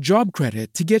 sponsored job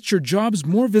credit to get your jobs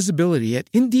more visibility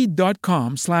at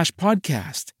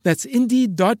Indeed.com/podcast. That's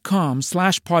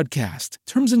Indeed.com/podcast.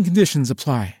 Terms and conditions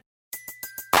apply.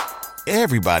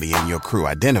 Everybody in your crew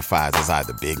identifies as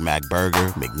either Big Mac Burger,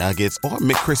 McNuggets, or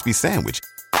McCrispy Sandwich.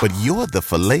 But you're the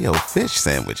Filet-O-Fish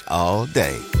Sandwich all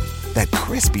day. That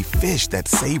crispy fish, that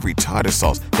savory tartar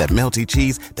sauce, that melty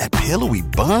cheese, that pillowy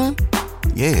bun.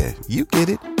 Yeah, you get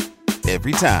it.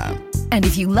 Every time. And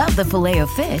if you love the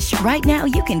Filet-O-Fish, right now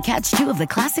you can catch 2 of the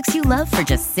classics you love for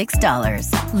just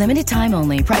 $6. Limited time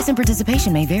only. Price and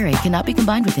participation may vary. Cannot be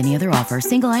combined with any other offer.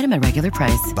 Single item at regular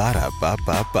price.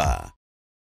 Ba-da-ba-ba-ba.